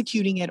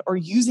executing it or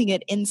using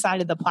it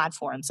inside of the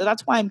platform. So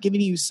that's why I'm giving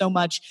you so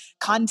much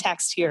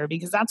context here,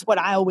 because that's what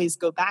I always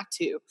go back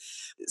to.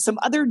 Some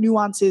other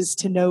nuances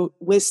to note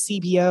with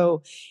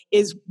CBO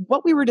is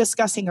what we were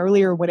discussing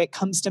earlier when it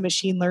comes to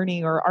machine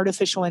learning or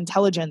artificial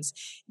intelligence.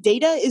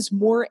 Data is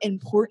more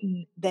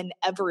important than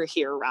ever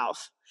here,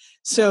 Ralph.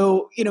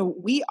 So,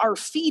 we are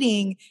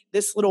feeding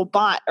this little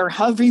bot, or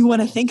however you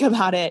want to think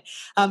about it,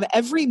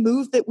 every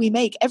move that we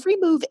make, every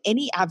move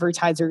any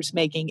advertiser's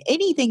making,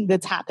 anything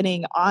that's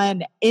happening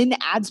in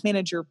Ads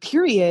Manager,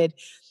 period,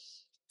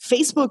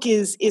 Facebook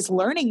is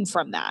learning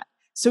from that.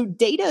 So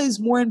data is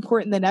more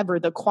important than ever,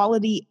 the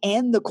quality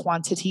and the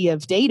quantity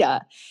of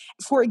data.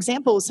 For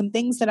example, some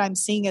things that I'm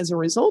seeing as a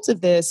result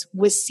of this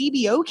with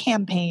CBO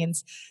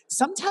campaigns,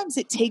 sometimes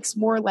it takes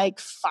more like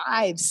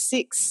 5,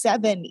 6,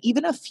 7,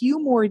 even a few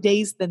more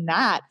days than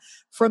that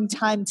from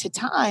time to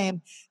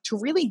time to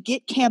really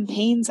get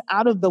campaigns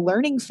out of the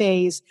learning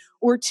phase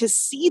or to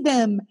see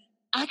them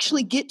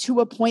actually get to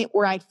a point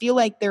where I feel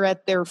like they're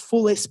at their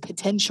fullest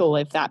potential,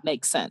 if that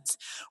makes sense.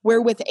 Where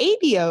with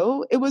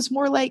ABO, it was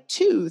more like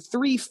 2,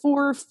 3,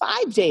 4,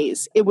 5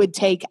 days it would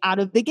take out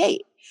of the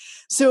gate.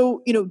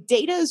 So,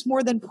 data is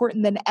more than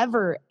important than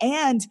ever.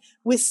 And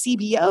with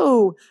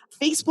CBO,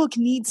 Facebook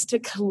needs to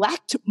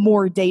collect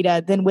more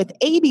data than with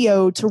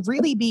ABO to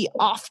really be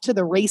off to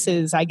the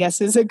races, I guess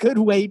is a good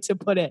way to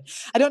put it.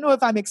 I don't know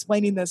if I'm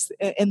explaining this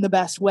in the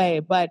best way,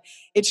 but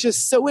it's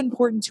just so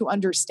important to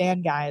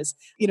understand, guys.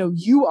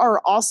 You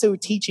are also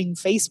teaching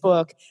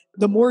Facebook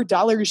the more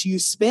dollars you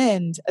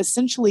spend,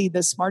 essentially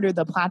the smarter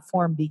the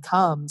platform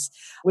becomes,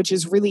 which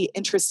is really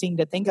interesting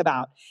to think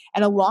about.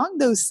 And along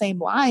those same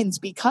lines,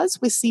 because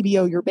with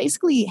CBO, you're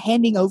basically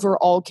handing over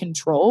all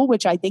control,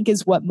 which I think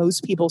is what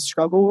most people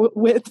struggle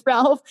with,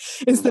 Ralph,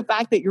 is the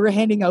fact that you're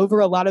handing over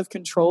a lot of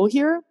control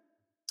here.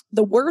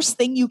 The worst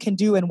thing you can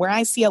do, and where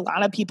I see a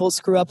lot of people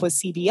screw up with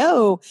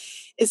CBO,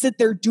 is that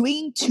they're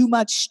doing too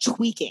much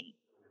tweaking.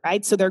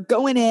 Right? So they're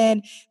going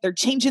in, they're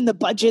changing the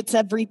budgets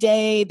every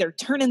day, they're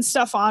turning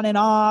stuff on and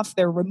off,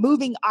 they're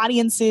removing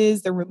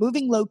audiences, they're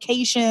removing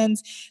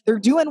locations, they're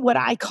doing what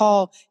I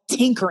call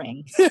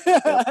tinkering.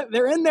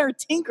 They're in there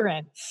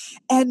tinkering.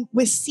 And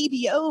with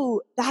CBO,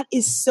 that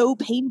is so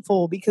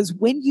painful because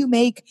when you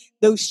make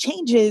those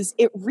changes,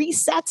 it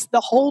resets the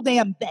whole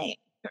damn thing.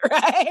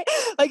 Right?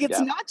 Like it's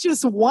not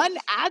just one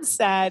ad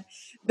set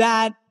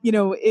that,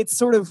 it's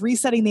sort of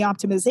resetting the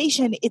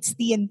optimization, it's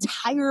the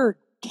entire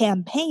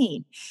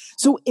campaign.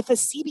 So if a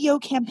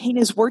CBO campaign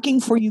is working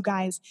for you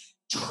guys,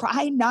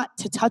 try not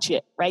to touch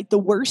it, right? The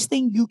worst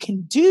thing you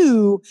can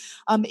do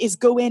is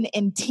go in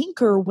and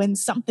tinker when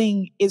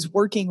something is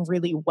working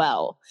really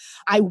well.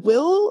 I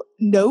will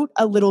note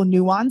a little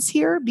nuance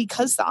here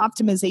because the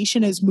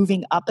optimization is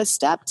moving up a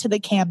step to the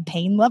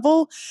campaign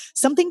level.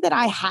 Something that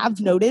I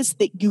have noticed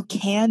that you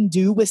can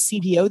do with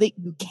CBO that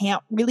you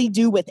can't really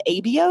do with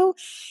ABO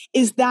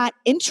is that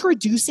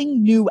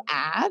introducing new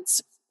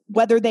ads,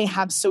 whether they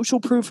have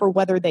social proof or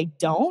whether they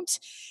don't,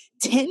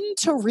 tend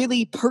to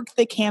really perk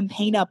the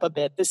campaign up a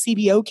bit, the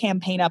CBO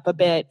campaign up a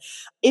bit,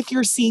 if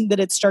you're seeing that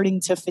it's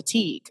starting to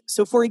fatigue.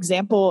 So for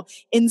example,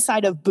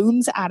 inside of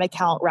Boom's ad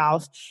account,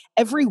 Ralph,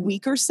 every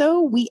week or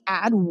so, we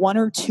add 1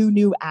 or 2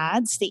 new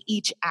ads to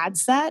each ad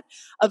set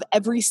of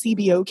every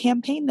CBO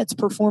campaign that's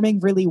performing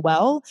really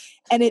well.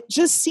 And it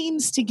just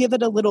seems to give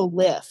it a little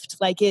lift.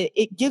 Like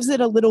it gives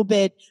it a little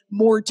bit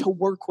more to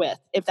work with,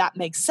 if that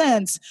makes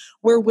sense.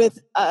 Where with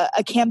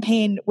a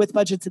campaign with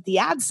budgets at the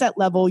ad set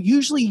level,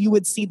 usually you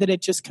would see that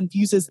it just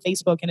confuses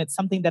Facebook and it's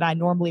something that I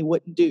normally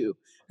wouldn't do.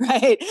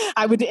 Right?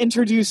 I would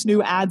introduce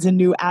new ads and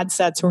new ad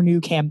sets or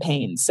new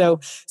campaigns. So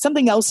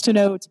something else to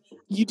note,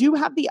 you do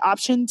have the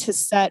option to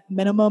set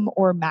minimum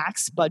or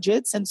max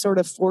budgets and sort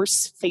of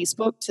force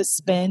Facebook to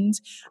spend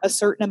a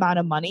certain amount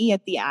of money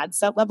at the ad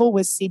set level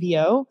with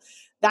CBO.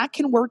 That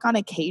can work on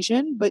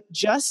occasion, but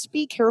just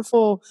be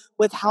careful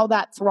with how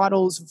that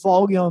throttles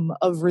volume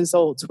of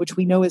results, which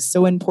we know is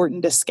so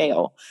important to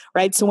scale,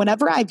 right? So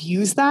whenever I've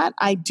used that,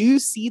 I do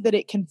see that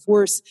it can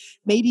force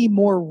maybe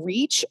more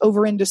reach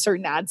over into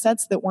certain ad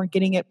sets that weren't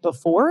getting it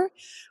before.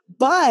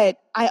 But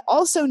I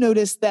also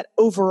noticed that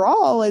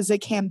overall as a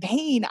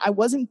campaign, I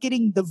wasn't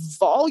getting the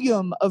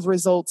volume of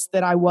results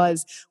that I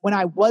was when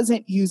I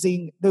wasn't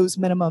using those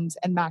minimums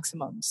and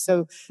maximums.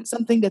 So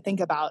something to think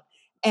about.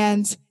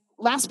 And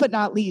last but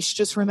not least,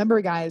 just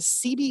remember, guys,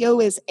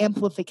 CBO is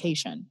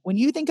amplification. When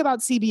you think about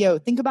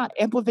CBO, think about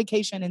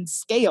amplification and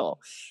scale,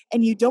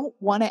 and you don't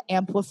want to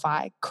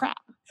amplify crap.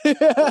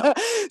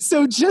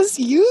 So just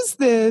use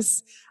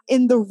this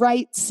in the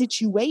right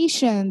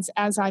situations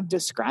as I've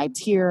described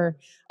here.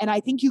 And I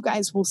think you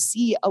guys will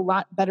see a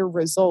lot better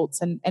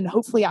results. And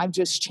hopefully I've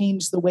just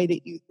changed the way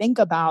that you think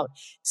about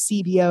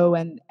CBO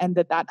and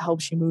that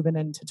helps you moving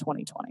into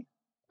 2020.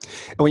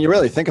 And when you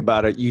really think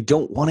about it, you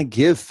don't want to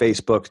give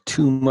Facebook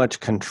too much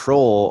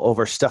control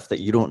over stuff that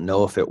you don't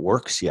know if it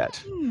works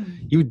yet.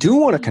 You do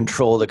want to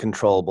control the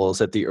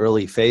controllables at the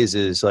early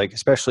phases, like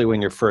especially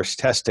when you're first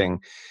testing.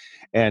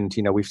 And,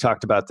 we've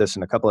talked about this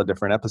in a couple of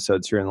different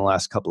episodes here in the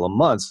last couple of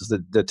months.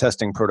 The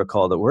testing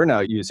protocol that we're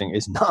now using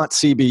is not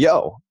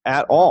CBO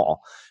at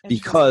all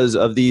because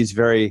of these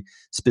very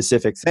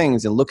specific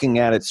things and looking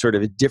at it sort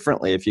of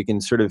differently. If you can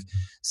sort of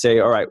say,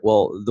 all right,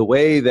 well, the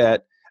way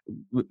that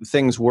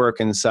things work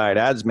inside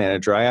Ads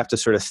Manager, I have to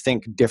sort of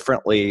think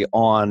differently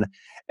on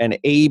an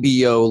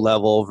ABO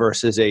level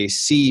versus a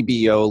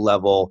CBO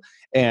level.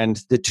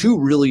 And the two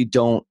really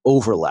don't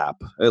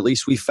overlap. At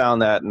least we found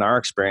that in our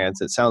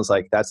experience. It sounds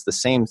like that's the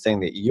same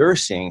thing that you're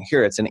seeing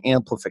here. It's an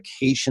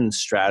amplification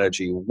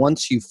strategy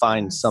once you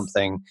find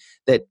something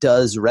that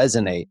does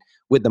resonate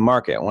with the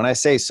market. When I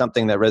say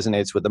something that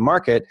resonates with the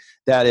market,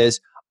 that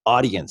is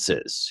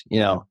audiences,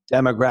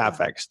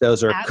 demographics.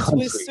 Those are ads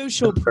with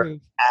social proof.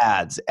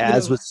 Ads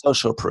with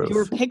social proof.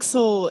 Your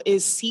pixel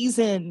is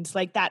seasoned,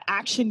 like that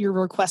action you're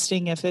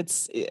requesting. If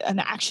it's an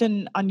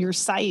action on your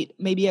site,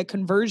 maybe a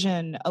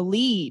conversion, a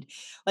lead,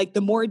 like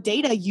the more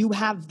data you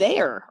have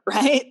there,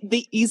 right?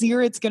 The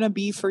easier it's going to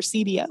be for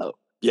CBO.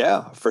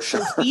 Yeah, for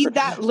sure. So feed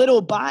that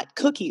little bot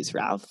cookies,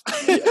 Ralph.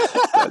 Yeah,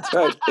 that's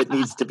right. It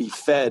needs to be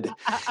fed.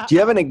 Do you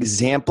have an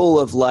example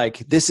of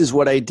like, this is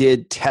what I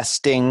did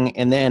testing,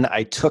 and then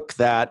I took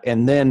that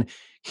and then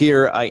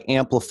Here, I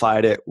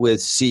amplified it with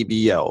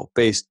CBO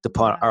based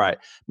upon, all right,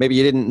 maybe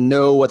you didn't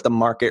know what the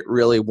market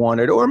really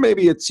wanted, or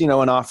maybe it's, an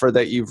offer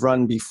that you've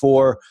run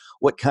before,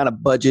 what kind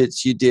of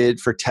budgets you did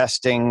for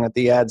testing at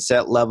the ad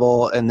set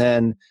level, and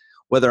then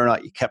whether or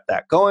not you kept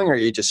that going or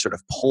you just sort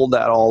of pulled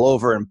that all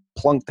over and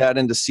plunked that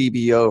into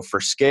CBO for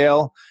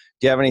scale.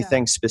 Do you have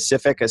anything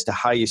specific as to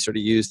how you sort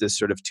of use this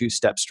sort of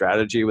two-step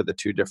strategy with the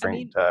two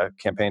different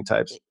campaign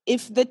types?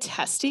 If the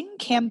testing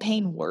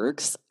campaign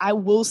works, I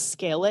will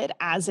scale it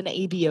as an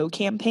ABO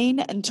campaign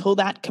until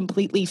that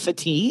completely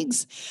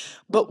fatigues.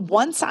 But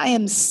once I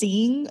am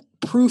seeing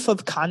proof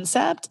of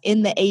concept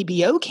in the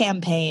ABO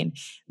campaign,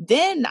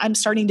 then I'm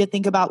starting to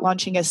think about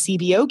launching a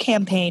CBO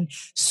campaign,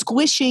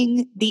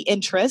 squishing the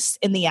interest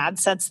in the ad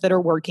sets that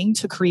are working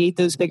to create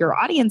those bigger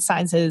audience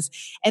sizes,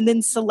 and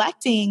then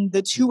selecting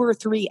the 2 or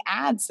 3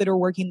 ads that are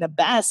working the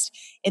best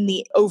in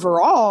the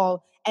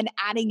overall and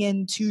adding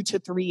in 2 to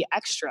 3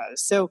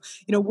 extras. So,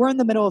 we're in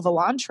the middle of a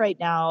launch right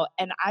now,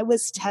 and I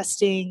was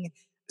testing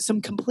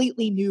some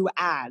completely new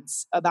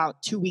ads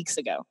about 2 weeks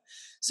ago.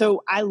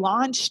 So I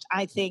launched,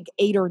 I think,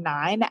 8 or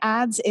 9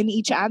 ads in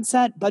each ad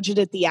set, budget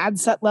at the ad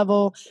set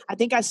level. I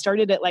think I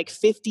started at like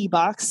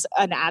 $50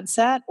 an ad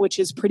set, which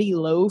is pretty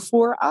low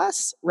for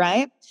us,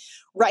 right?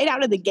 Right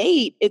out of the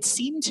gate, it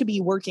seemed to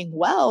be working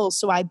well.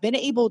 So I've been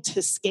able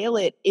to scale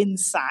it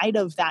inside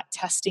of that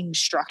testing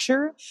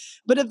structure.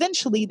 But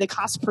eventually the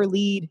cost per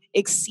lead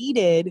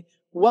exceeded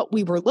what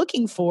we were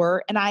looking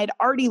for. And I had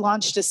already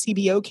launched a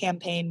CBO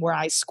campaign where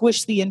I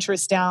squished the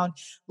interest down,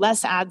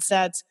 less ad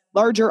sets,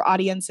 larger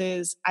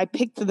audiences. I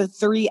picked the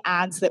 3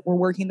 ads that were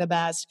working the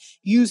best,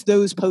 used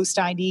those post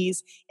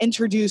IDs,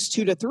 introduced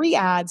 2 to 3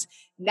 ads.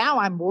 Now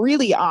I'm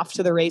really off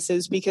to the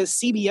races because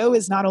CBO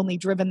has not only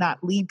driven that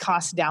lead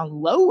cost down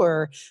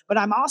lower, but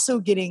I'm also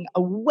getting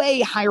a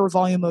way higher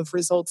volume of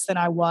results than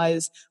I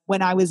was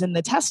when I was in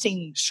the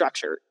testing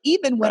structure,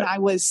 even when I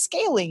was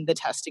scaling the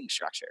testing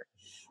structure.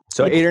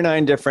 So 8 or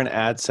 9 different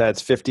ad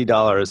sets,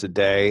 $50 a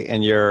day.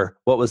 And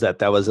what was that?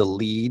 That was a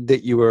lead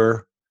that you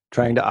were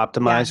trying to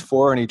optimize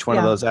for in each one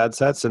of those ad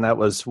sets. And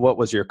what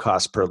was your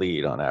cost per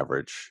lead on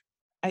average?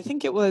 I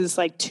think it was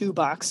like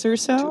 $2 or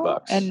so.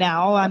 $2. And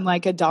now I'm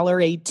like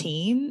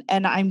 $1.18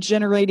 and I'm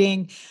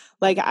generating,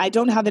 I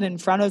don't have it in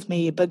front of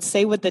me, but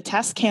say with the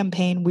test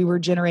campaign, we were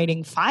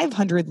generating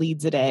 500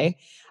 leads a day.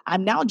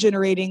 I'm now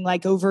generating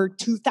like over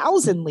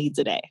 2,000 leads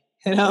a day.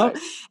 Right.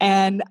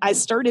 And I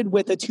started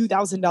with a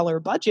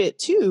 $2,000 budget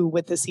too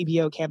with the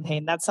CBO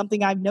campaign. That's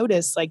something I've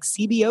noticed, like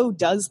CBO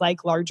does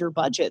like larger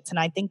budgets. And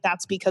I think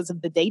that's because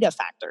of the data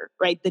factor,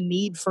 right? The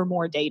need for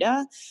more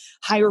data.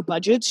 Higher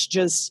budgets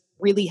just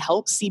really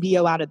help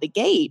CBO out of the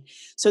gate.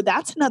 So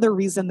that's another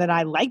reason that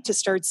I like to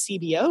start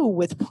CBO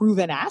with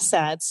proven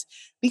assets,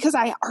 because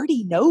I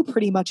already know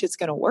pretty much it's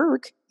going to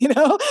work.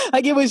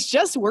 It was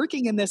just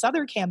working in this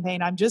other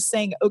campaign. I'm just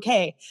saying,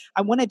 okay,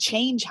 I want to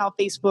change how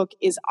Facebook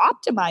is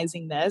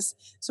optimizing this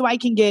so I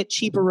can get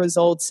cheaper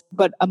results,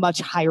 but a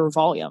much higher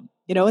volume.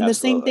 And the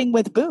same thing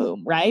with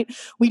Boom, right?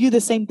 We do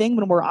the same thing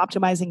when we're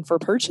optimizing for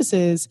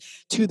purchases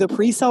to the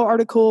pre-sale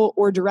article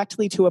or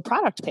directly to a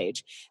product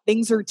page.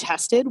 Things are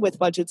tested with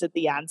budgets at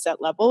the ad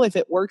set level. If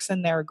it works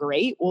in there,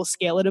 great. We'll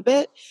scale it a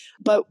bit.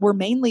 But we're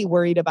mainly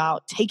worried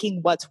about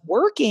taking what's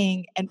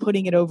working and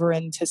putting it over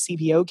into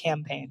CBO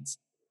campaigns.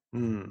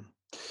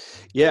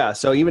 Yeah.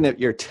 So even at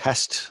your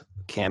test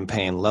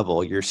campaign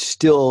level, you're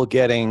still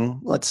getting,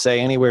 let's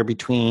say, anywhere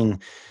between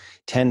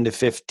 10 to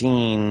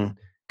 15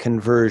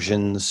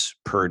 conversions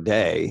per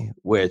day,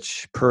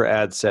 which per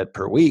ad set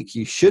per week,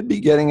 you should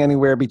be getting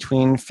anywhere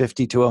between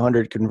 50 to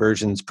 100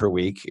 conversions per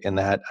week in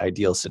that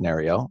ideal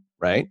scenario,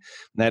 right?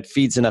 And that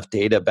feeds enough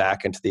data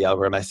back into the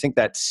algorithm. I think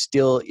that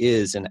still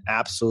is an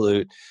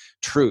absolute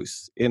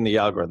truth in the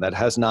algorithm that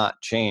has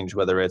not changed,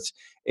 whether it's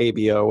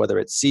ABO, whether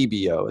it's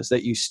CBO, is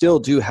that you still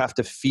do have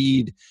to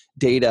feed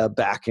data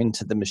back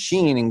into the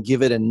machine and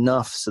give it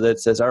enough so that it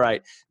says, all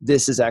right,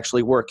 this is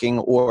actually working,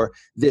 or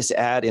this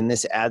ad in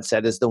this ad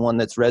set is the one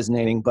that's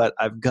resonating, but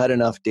I've got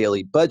enough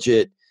daily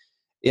budget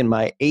in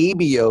my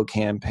ABO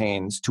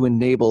campaigns to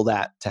enable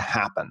that to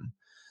happen.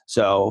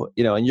 So,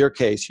 in your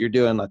case, you're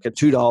doing like a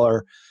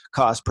 $2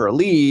 cost per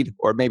lead,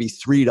 or maybe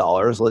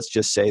 $3, let's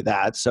just say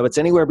that. So it's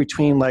anywhere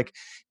between like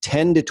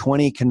 10 to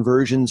 20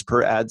 conversions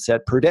per ad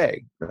set per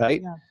day,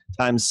 right? Yeah.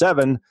 Times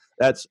 7,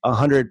 that's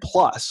 100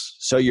 plus.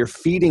 So you're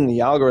feeding the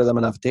algorithm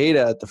enough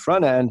data at the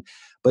front end.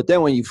 But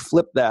then when you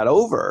flip that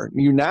over,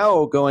 you're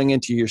now going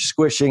into your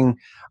squishing,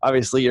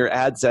 obviously, your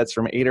ad sets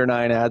from 8 or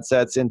 9 ad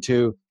sets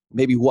into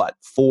maybe 4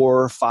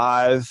 or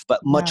 5, but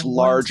much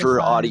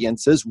larger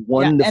audiences,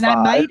 1 to 5. And I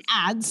might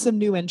add some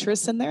new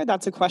interests in there.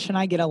 That's a question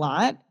I get a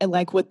lot. And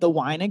like with the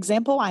wine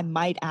example, I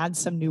might add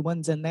some new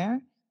ones in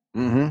there.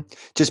 Mm-hmm.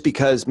 Just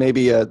because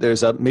maybe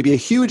there's a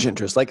huge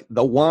interest, like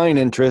the wine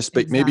interest,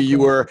 but maybe you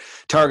were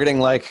targeting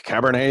like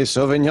Cabernet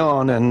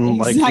Sauvignon and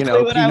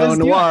Pinot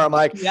Noir. I'm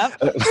like, yep.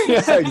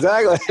 Yeah,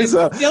 exactly.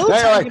 So still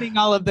targeting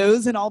all of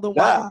those and all the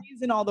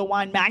wineries and all the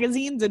wine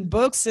magazines and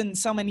books and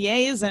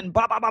sommeliers and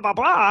blah blah blah blah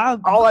blah.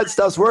 All that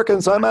stuff's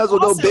working, so I might as well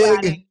go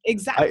big.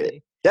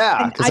 Exactly.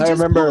 Yeah, And because I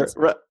remember.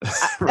 yeah,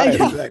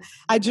 Right.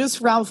 I just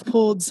Ralph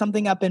pulled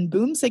something up in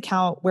Boom's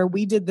account where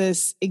we did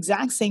this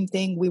exact same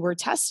thing. We were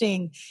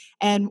testing,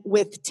 and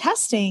with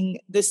testing,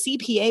 the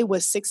CPA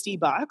was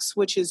 $60,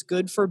 which is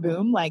good for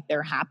Boom. Like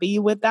they're happy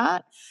with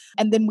that.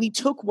 And then we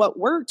took what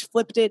worked,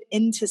 flipped it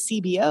into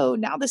CBO.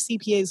 Now the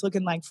CPA is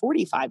looking like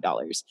 $45.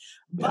 Yeah.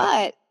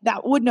 But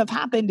that wouldn't have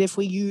happened if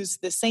we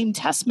used the same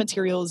test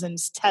materials and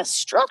test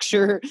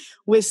structure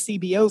with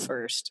CBO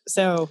first.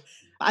 So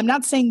I'm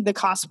not saying the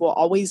cost will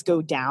always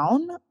go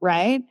down,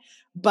 right?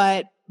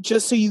 But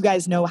just so you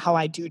guys know how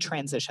I do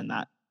transition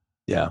that.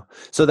 Yeah.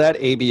 So that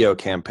ABO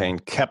campaign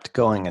kept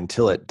going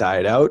until it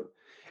died out.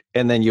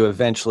 And then you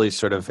eventually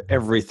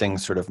everything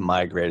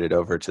migrated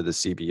over to the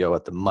CBO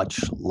at the much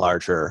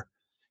larger,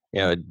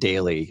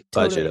 daily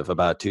budget Totally. of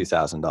about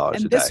 $2,000 a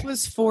And day. this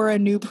was for a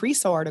new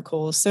pre-sale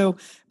article. So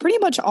pretty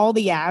much all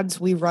the ads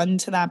we run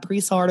to that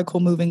pre-sale article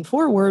moving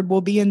forward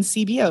will be in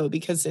CBO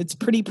because it's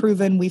pretty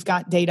proven. We've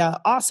got data.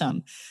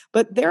 Awesome.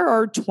 But there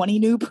are 20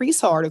 new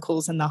pre-sale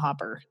articles in the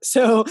hopper.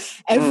 So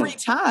every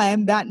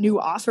time that new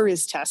offer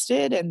is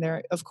tested, and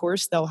there, of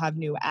course, they'll have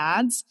new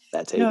ads.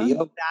 That's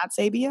ABO. That's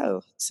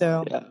ABO.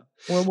 So Yeah.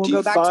 we'll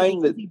go back to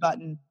the easy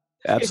button.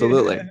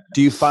 Absolutely.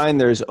 Do you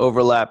find there's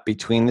overlap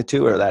between the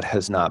two, or that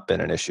has not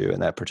been an issue in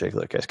that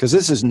particular case? Because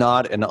this is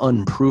not an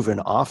unproven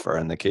offer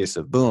in the case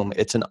of Boom.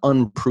 It's an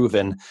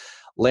unproven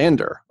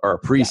lander or a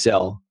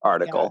pre-sale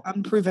article. Yeah,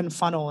 unproven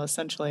funnel,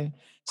 essentially.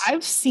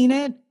 I've seen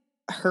it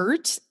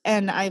hurt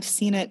and I've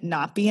seen it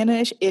not be an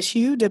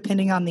issue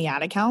depending on the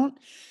ad account.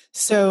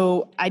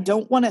 So I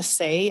don't want to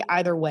say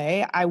either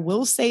way. I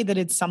will say that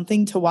it's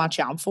something to watch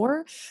out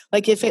for.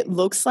 Like if it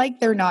looks like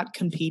they're not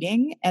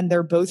competing and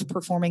they're both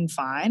performing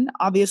fine,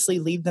 obviously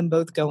leave them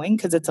both going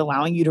because it's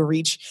allowing you to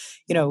reach,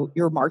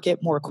 your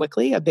market more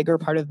quickly, a bigger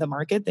part of the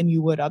market than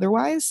you would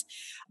otherwise.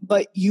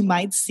 But you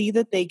might see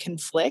that they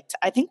conflict.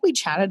 I think we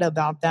chatted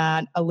about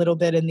that a little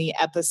bit in the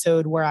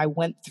episode where I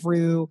went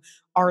through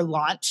our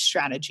launch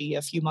strategy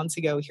a few months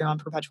ago here on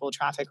Perpetual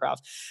Traffic, Ralph.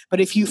 But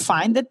if you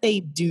find that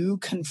they do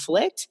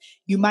conflict,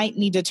 you might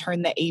need to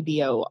turn the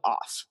ABO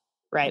off,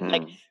 right?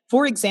 Like,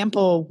 for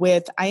example,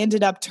 I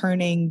ended up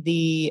turning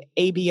the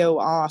ABO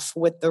off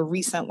with the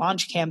recent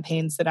launch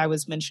campaigns that I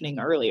was mentioning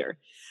earlier.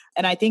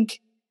 And I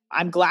think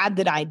I'm glad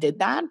that I did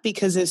that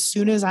because as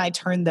soon as I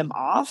turned them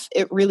off,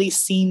 it really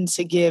seemed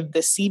to give the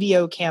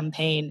CBO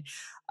campaign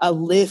a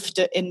lift,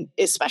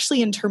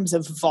 especially in terms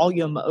of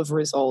volume of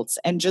results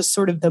and just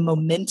sort of the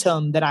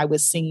momentum that I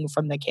was seeing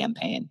from the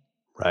campaign.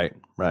 Right.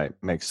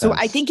 Makes sense. So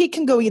I think it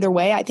can go either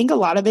way. I think a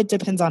lot of it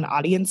depends on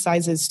audience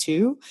sizes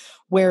too,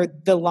 where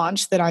the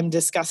launch that I'm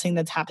discussing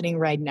that's happening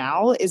right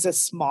now is a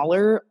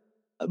smaller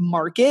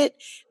market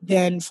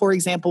than, for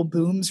example,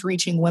 Boom's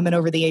reaching women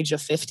over the age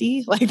of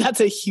 50. Like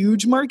that's a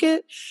huge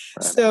market.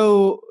 Right.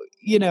 So,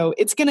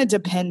 it's going to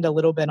depend a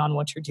little bit on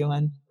what you're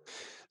doing.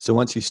 So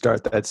once you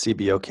start that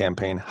CBO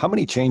campaign, how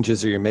many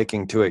changes are you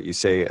making to it? You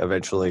say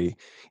eventually,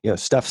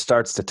 stuff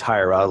starts to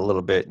tire out a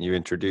little bit and you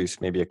introduce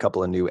maybe a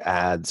couple of new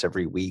ads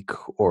every week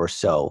or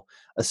so.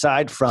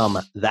 Aside from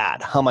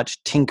that, how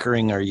much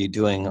tinkering are you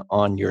doing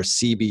on your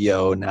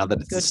CBO now that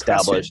it's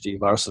established?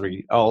 You've also,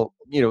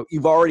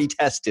 you've already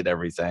tested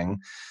everything.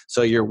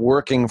 So you're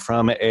working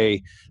from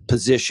a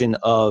position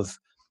of,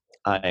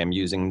 I am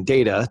using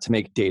data to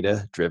make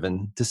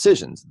data-driven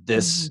decisions.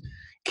 This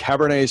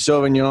Cabernet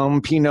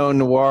Sauvignon, Pinot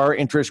Noir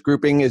interest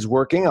grouping is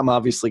working. I'm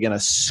obviously going to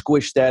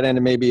squish that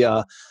into maybe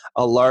a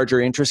larger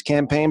interest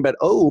campaign. But,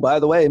 by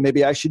the way,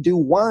 maybe I should do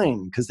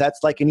wine because that's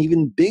like an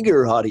even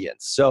bigger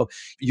audience. So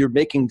you're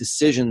making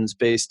decisions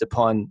based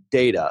upon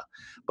data.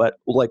 But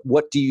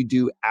what do you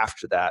do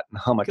after that and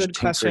how much Good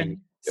tinkering?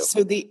 Question.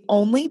 So the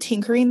only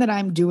tinkering that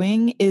I'm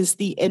doing is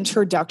the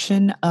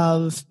introduction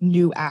of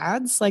new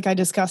ads, like I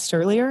discussed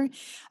earlier.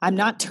 I'm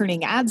not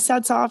turning ad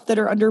sets off that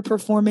are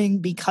underperforming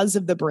because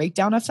of the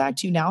breakdown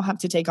effect. You now have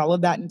to take all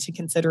of that into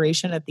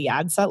consideration at the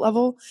ad set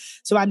level.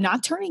 So I'm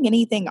not turning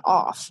anything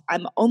off.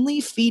 I'm only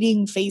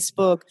feeding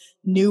Facebook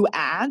new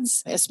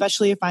ads,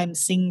 especially if I'm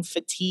seeing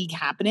fatigue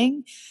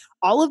happening.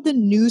 All of the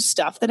new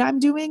stuff that I'm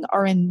doing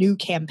are in new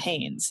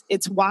campaigns.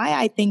 It's why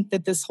I think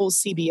that this whole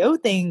CBO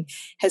thing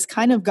has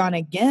kind of gone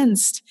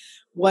against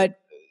what,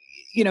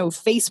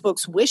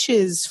 Facebook's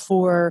wishes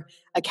for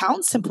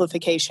account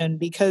simplification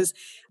because,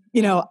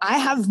 I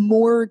have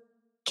more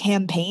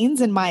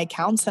campaigns in my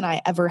accounts than I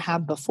ever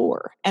have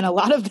before. And a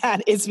lot of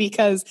that is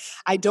because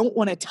I don't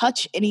want to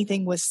touch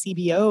anything with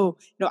CBO.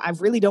 I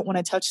really don't want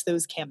to touch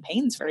those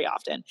campaigns very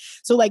often.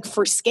 So like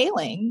for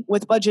scaling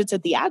with budgets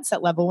at the ad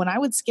set level, when I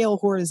would scale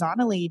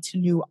horizontally to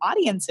new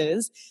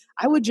audiences,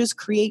 I would just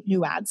create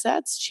new ad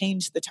sets,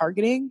 change the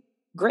targeting.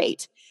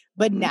 Great.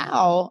 But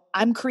now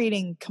I'm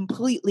creating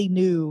completely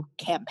new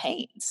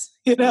campaigns.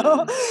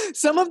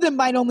 Some of them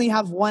might only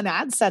have one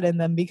ad set in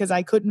them because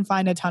I couldn't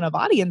find a ton of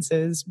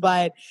audiences,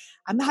 but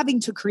I'm having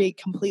to create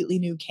completely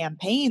new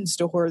campaigns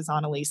to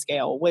horizontally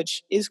scale,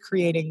 which is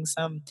creating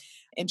some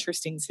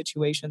interesting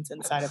situations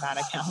inside of ad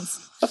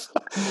accounts.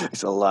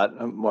 It's a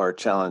lot more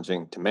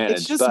challenging to manage.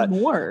 It's just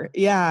more.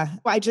 Yeah.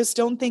 I just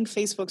don't think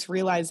Facebook's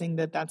realizing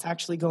that that's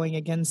actually going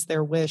against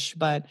their wish,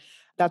 but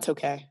that's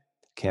okay.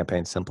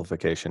 Campaign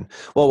simplification.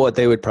 Well, what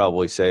they would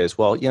probably say is,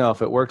 well,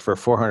 if it worked for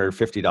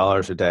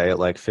 $450 a day at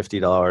like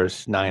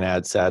 $50, 9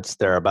 ad sets,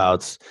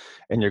 thereabouts,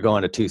 and you're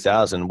going to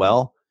 2,000,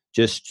 well,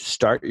 just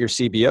start your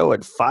CBO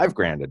at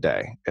 $5,000 a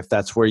day if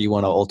that's where you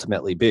want to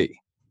ultimately be.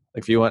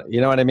 If you want,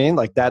 you know what I mean?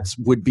 Like that's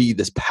would be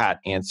this pat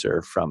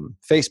answer from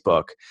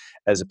Facebook,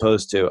 as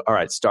opposed to, all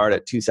right, start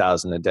at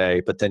 2,000 a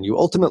day, but then you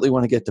ultimately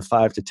want to get to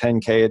 5 to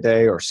 10K a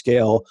day or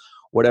scale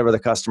whatever the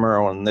customer,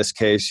 or in this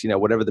case,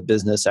 whatever the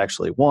business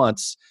actually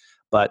wants.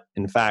 But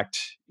in fact,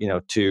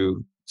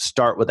 to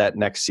start with that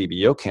next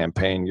CBO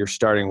campaign, you're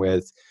starting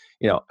with,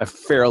 a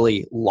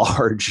fairly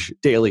large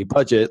daily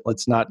budget.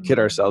 Let's not kid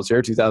ourselves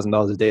here.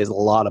 $2,000 a day is a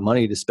lot of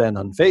money to spend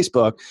on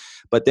Facebook.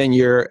 But then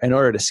in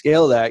order to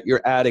scale that,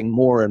 you're adding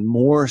more and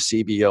more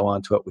CBO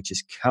onto it, which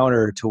is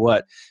counter to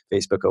what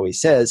Facebook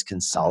always says,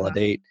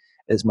 consolidate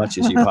as much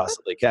as you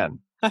possibly can.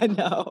 I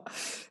know.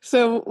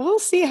 So we'll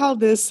see how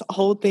this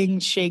whole thing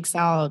shakes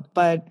out.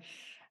 But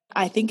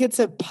I think it's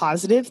a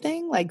positive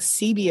thing. Like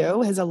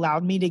CBO has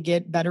allowed me to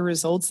get better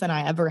results than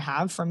I ever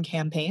have from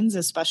campaigns,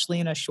 especially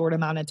in a short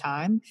amount of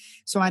time.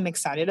 So I'm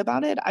excited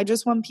about it. I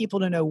just want people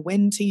to know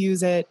when to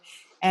use it.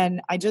 And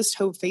I just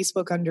hope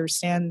Facebook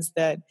understands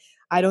that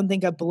I don't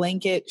think a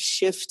blanket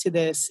shift to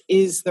this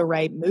is the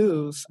right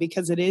move,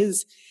 because it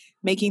is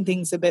making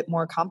things a bit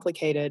more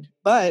complicated.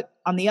 But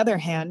on the other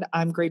hand,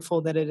 I'm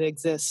grateful that it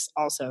exists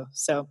also.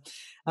 So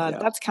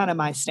that's kind of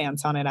my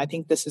stance on it. I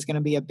think this is going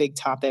to be a big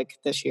topic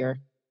this year.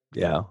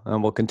 Yeah,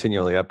 and we'll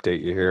continually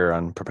update you here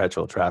on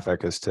perpetual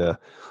traffic as to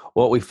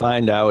what we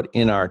find out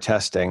in our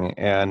testing.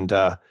 And,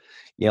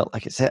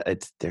 like I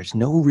said, there's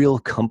no real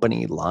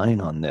company line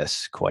on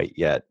this quite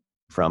yet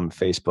from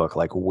Facebook,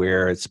 like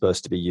where it's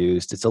supposed to be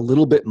used. It's a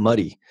little bit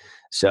muddy.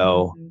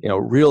 So,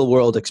 real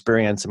world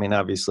experience. I mean,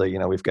 obviously,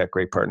 we've got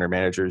great partner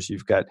managers.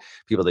 You've got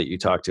people that you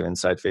talk to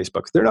inside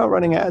Facebook. They're not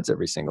running ads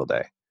every single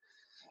day.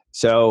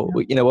 So,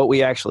 what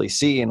we actually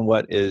see and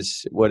what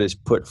is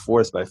put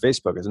forth by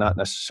Facebook is not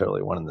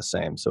necessarily one and the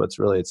same. So it's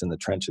in the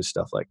trenches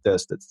stuff like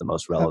this that's the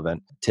most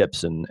relevant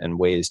tips and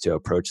ways to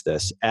approach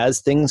this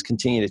as things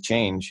continue to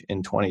change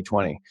in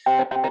 2020.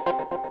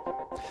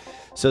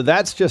 So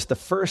that's just the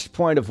first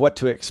point of what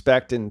to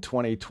expect in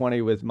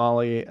 2020 with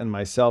Molly and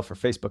myself for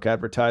Facebook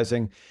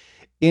advertising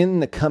in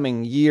the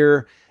coming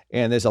year.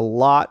 And there's a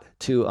lot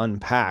to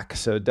unpack.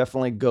 So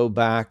definitely go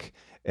back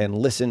and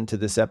listen to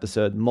this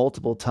episode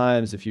multiple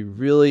times if you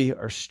really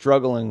are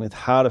struggling with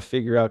how to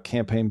figure out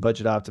campaign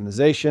budget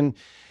optimization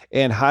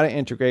and how to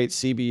integrate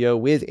CBO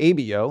with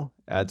ABO,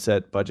 ad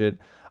set budget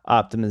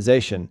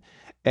optimization.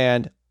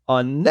 And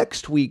on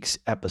next week's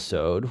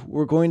episode,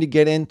 we're going to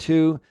get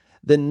into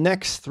the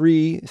next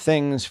 3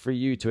 things for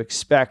you to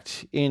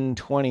expect in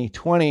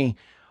 2020,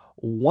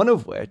 one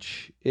of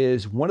which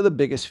is one of the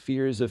biggest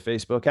fears of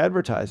Facebook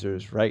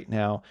advertisers right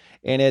now.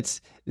 And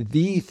it's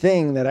the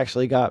thing that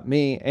actually got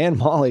me and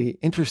Molly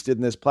interested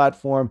in this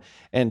platform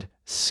and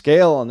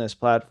scale on this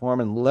platform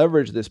and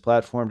leverage this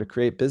platform to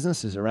create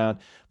businesses around.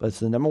 But it's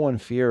the number one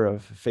fear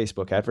of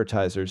Facebook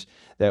advertisers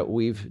that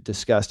we've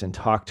discussed and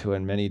talked to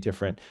in many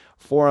different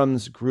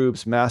forums,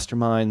 groups,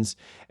 masterminds,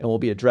 and we'll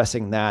be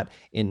addressing that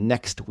in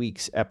next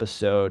week's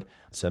episode.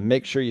 So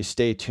make sure you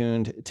stay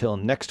tuned till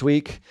next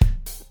week.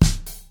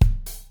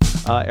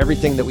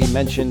 Everything that we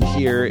mentioned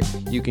here,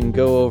 you can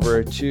go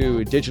over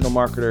to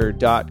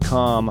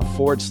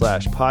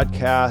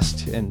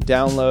digitalmarketer.com/podcast and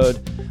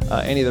download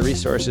any of the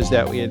resources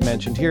that we had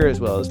mentioned here, as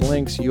well as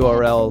links,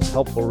 URLs,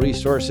 helpful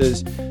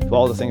resources to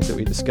all the things that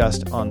we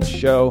discussed on the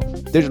show.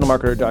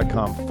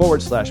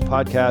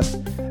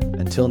 digitalmarketer.com/podcast.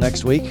 Until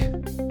next week,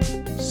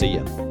 see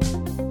ya.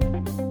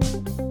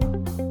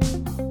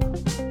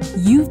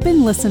 You've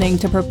been listening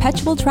to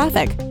Perpetual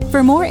Traffic.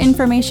 For more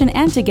information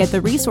and to get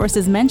the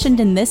resources mentioned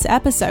in this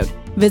episode,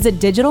 visit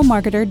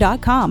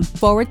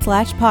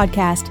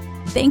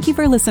digitalmarketer.com/podcast. Thank you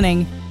for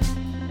listening.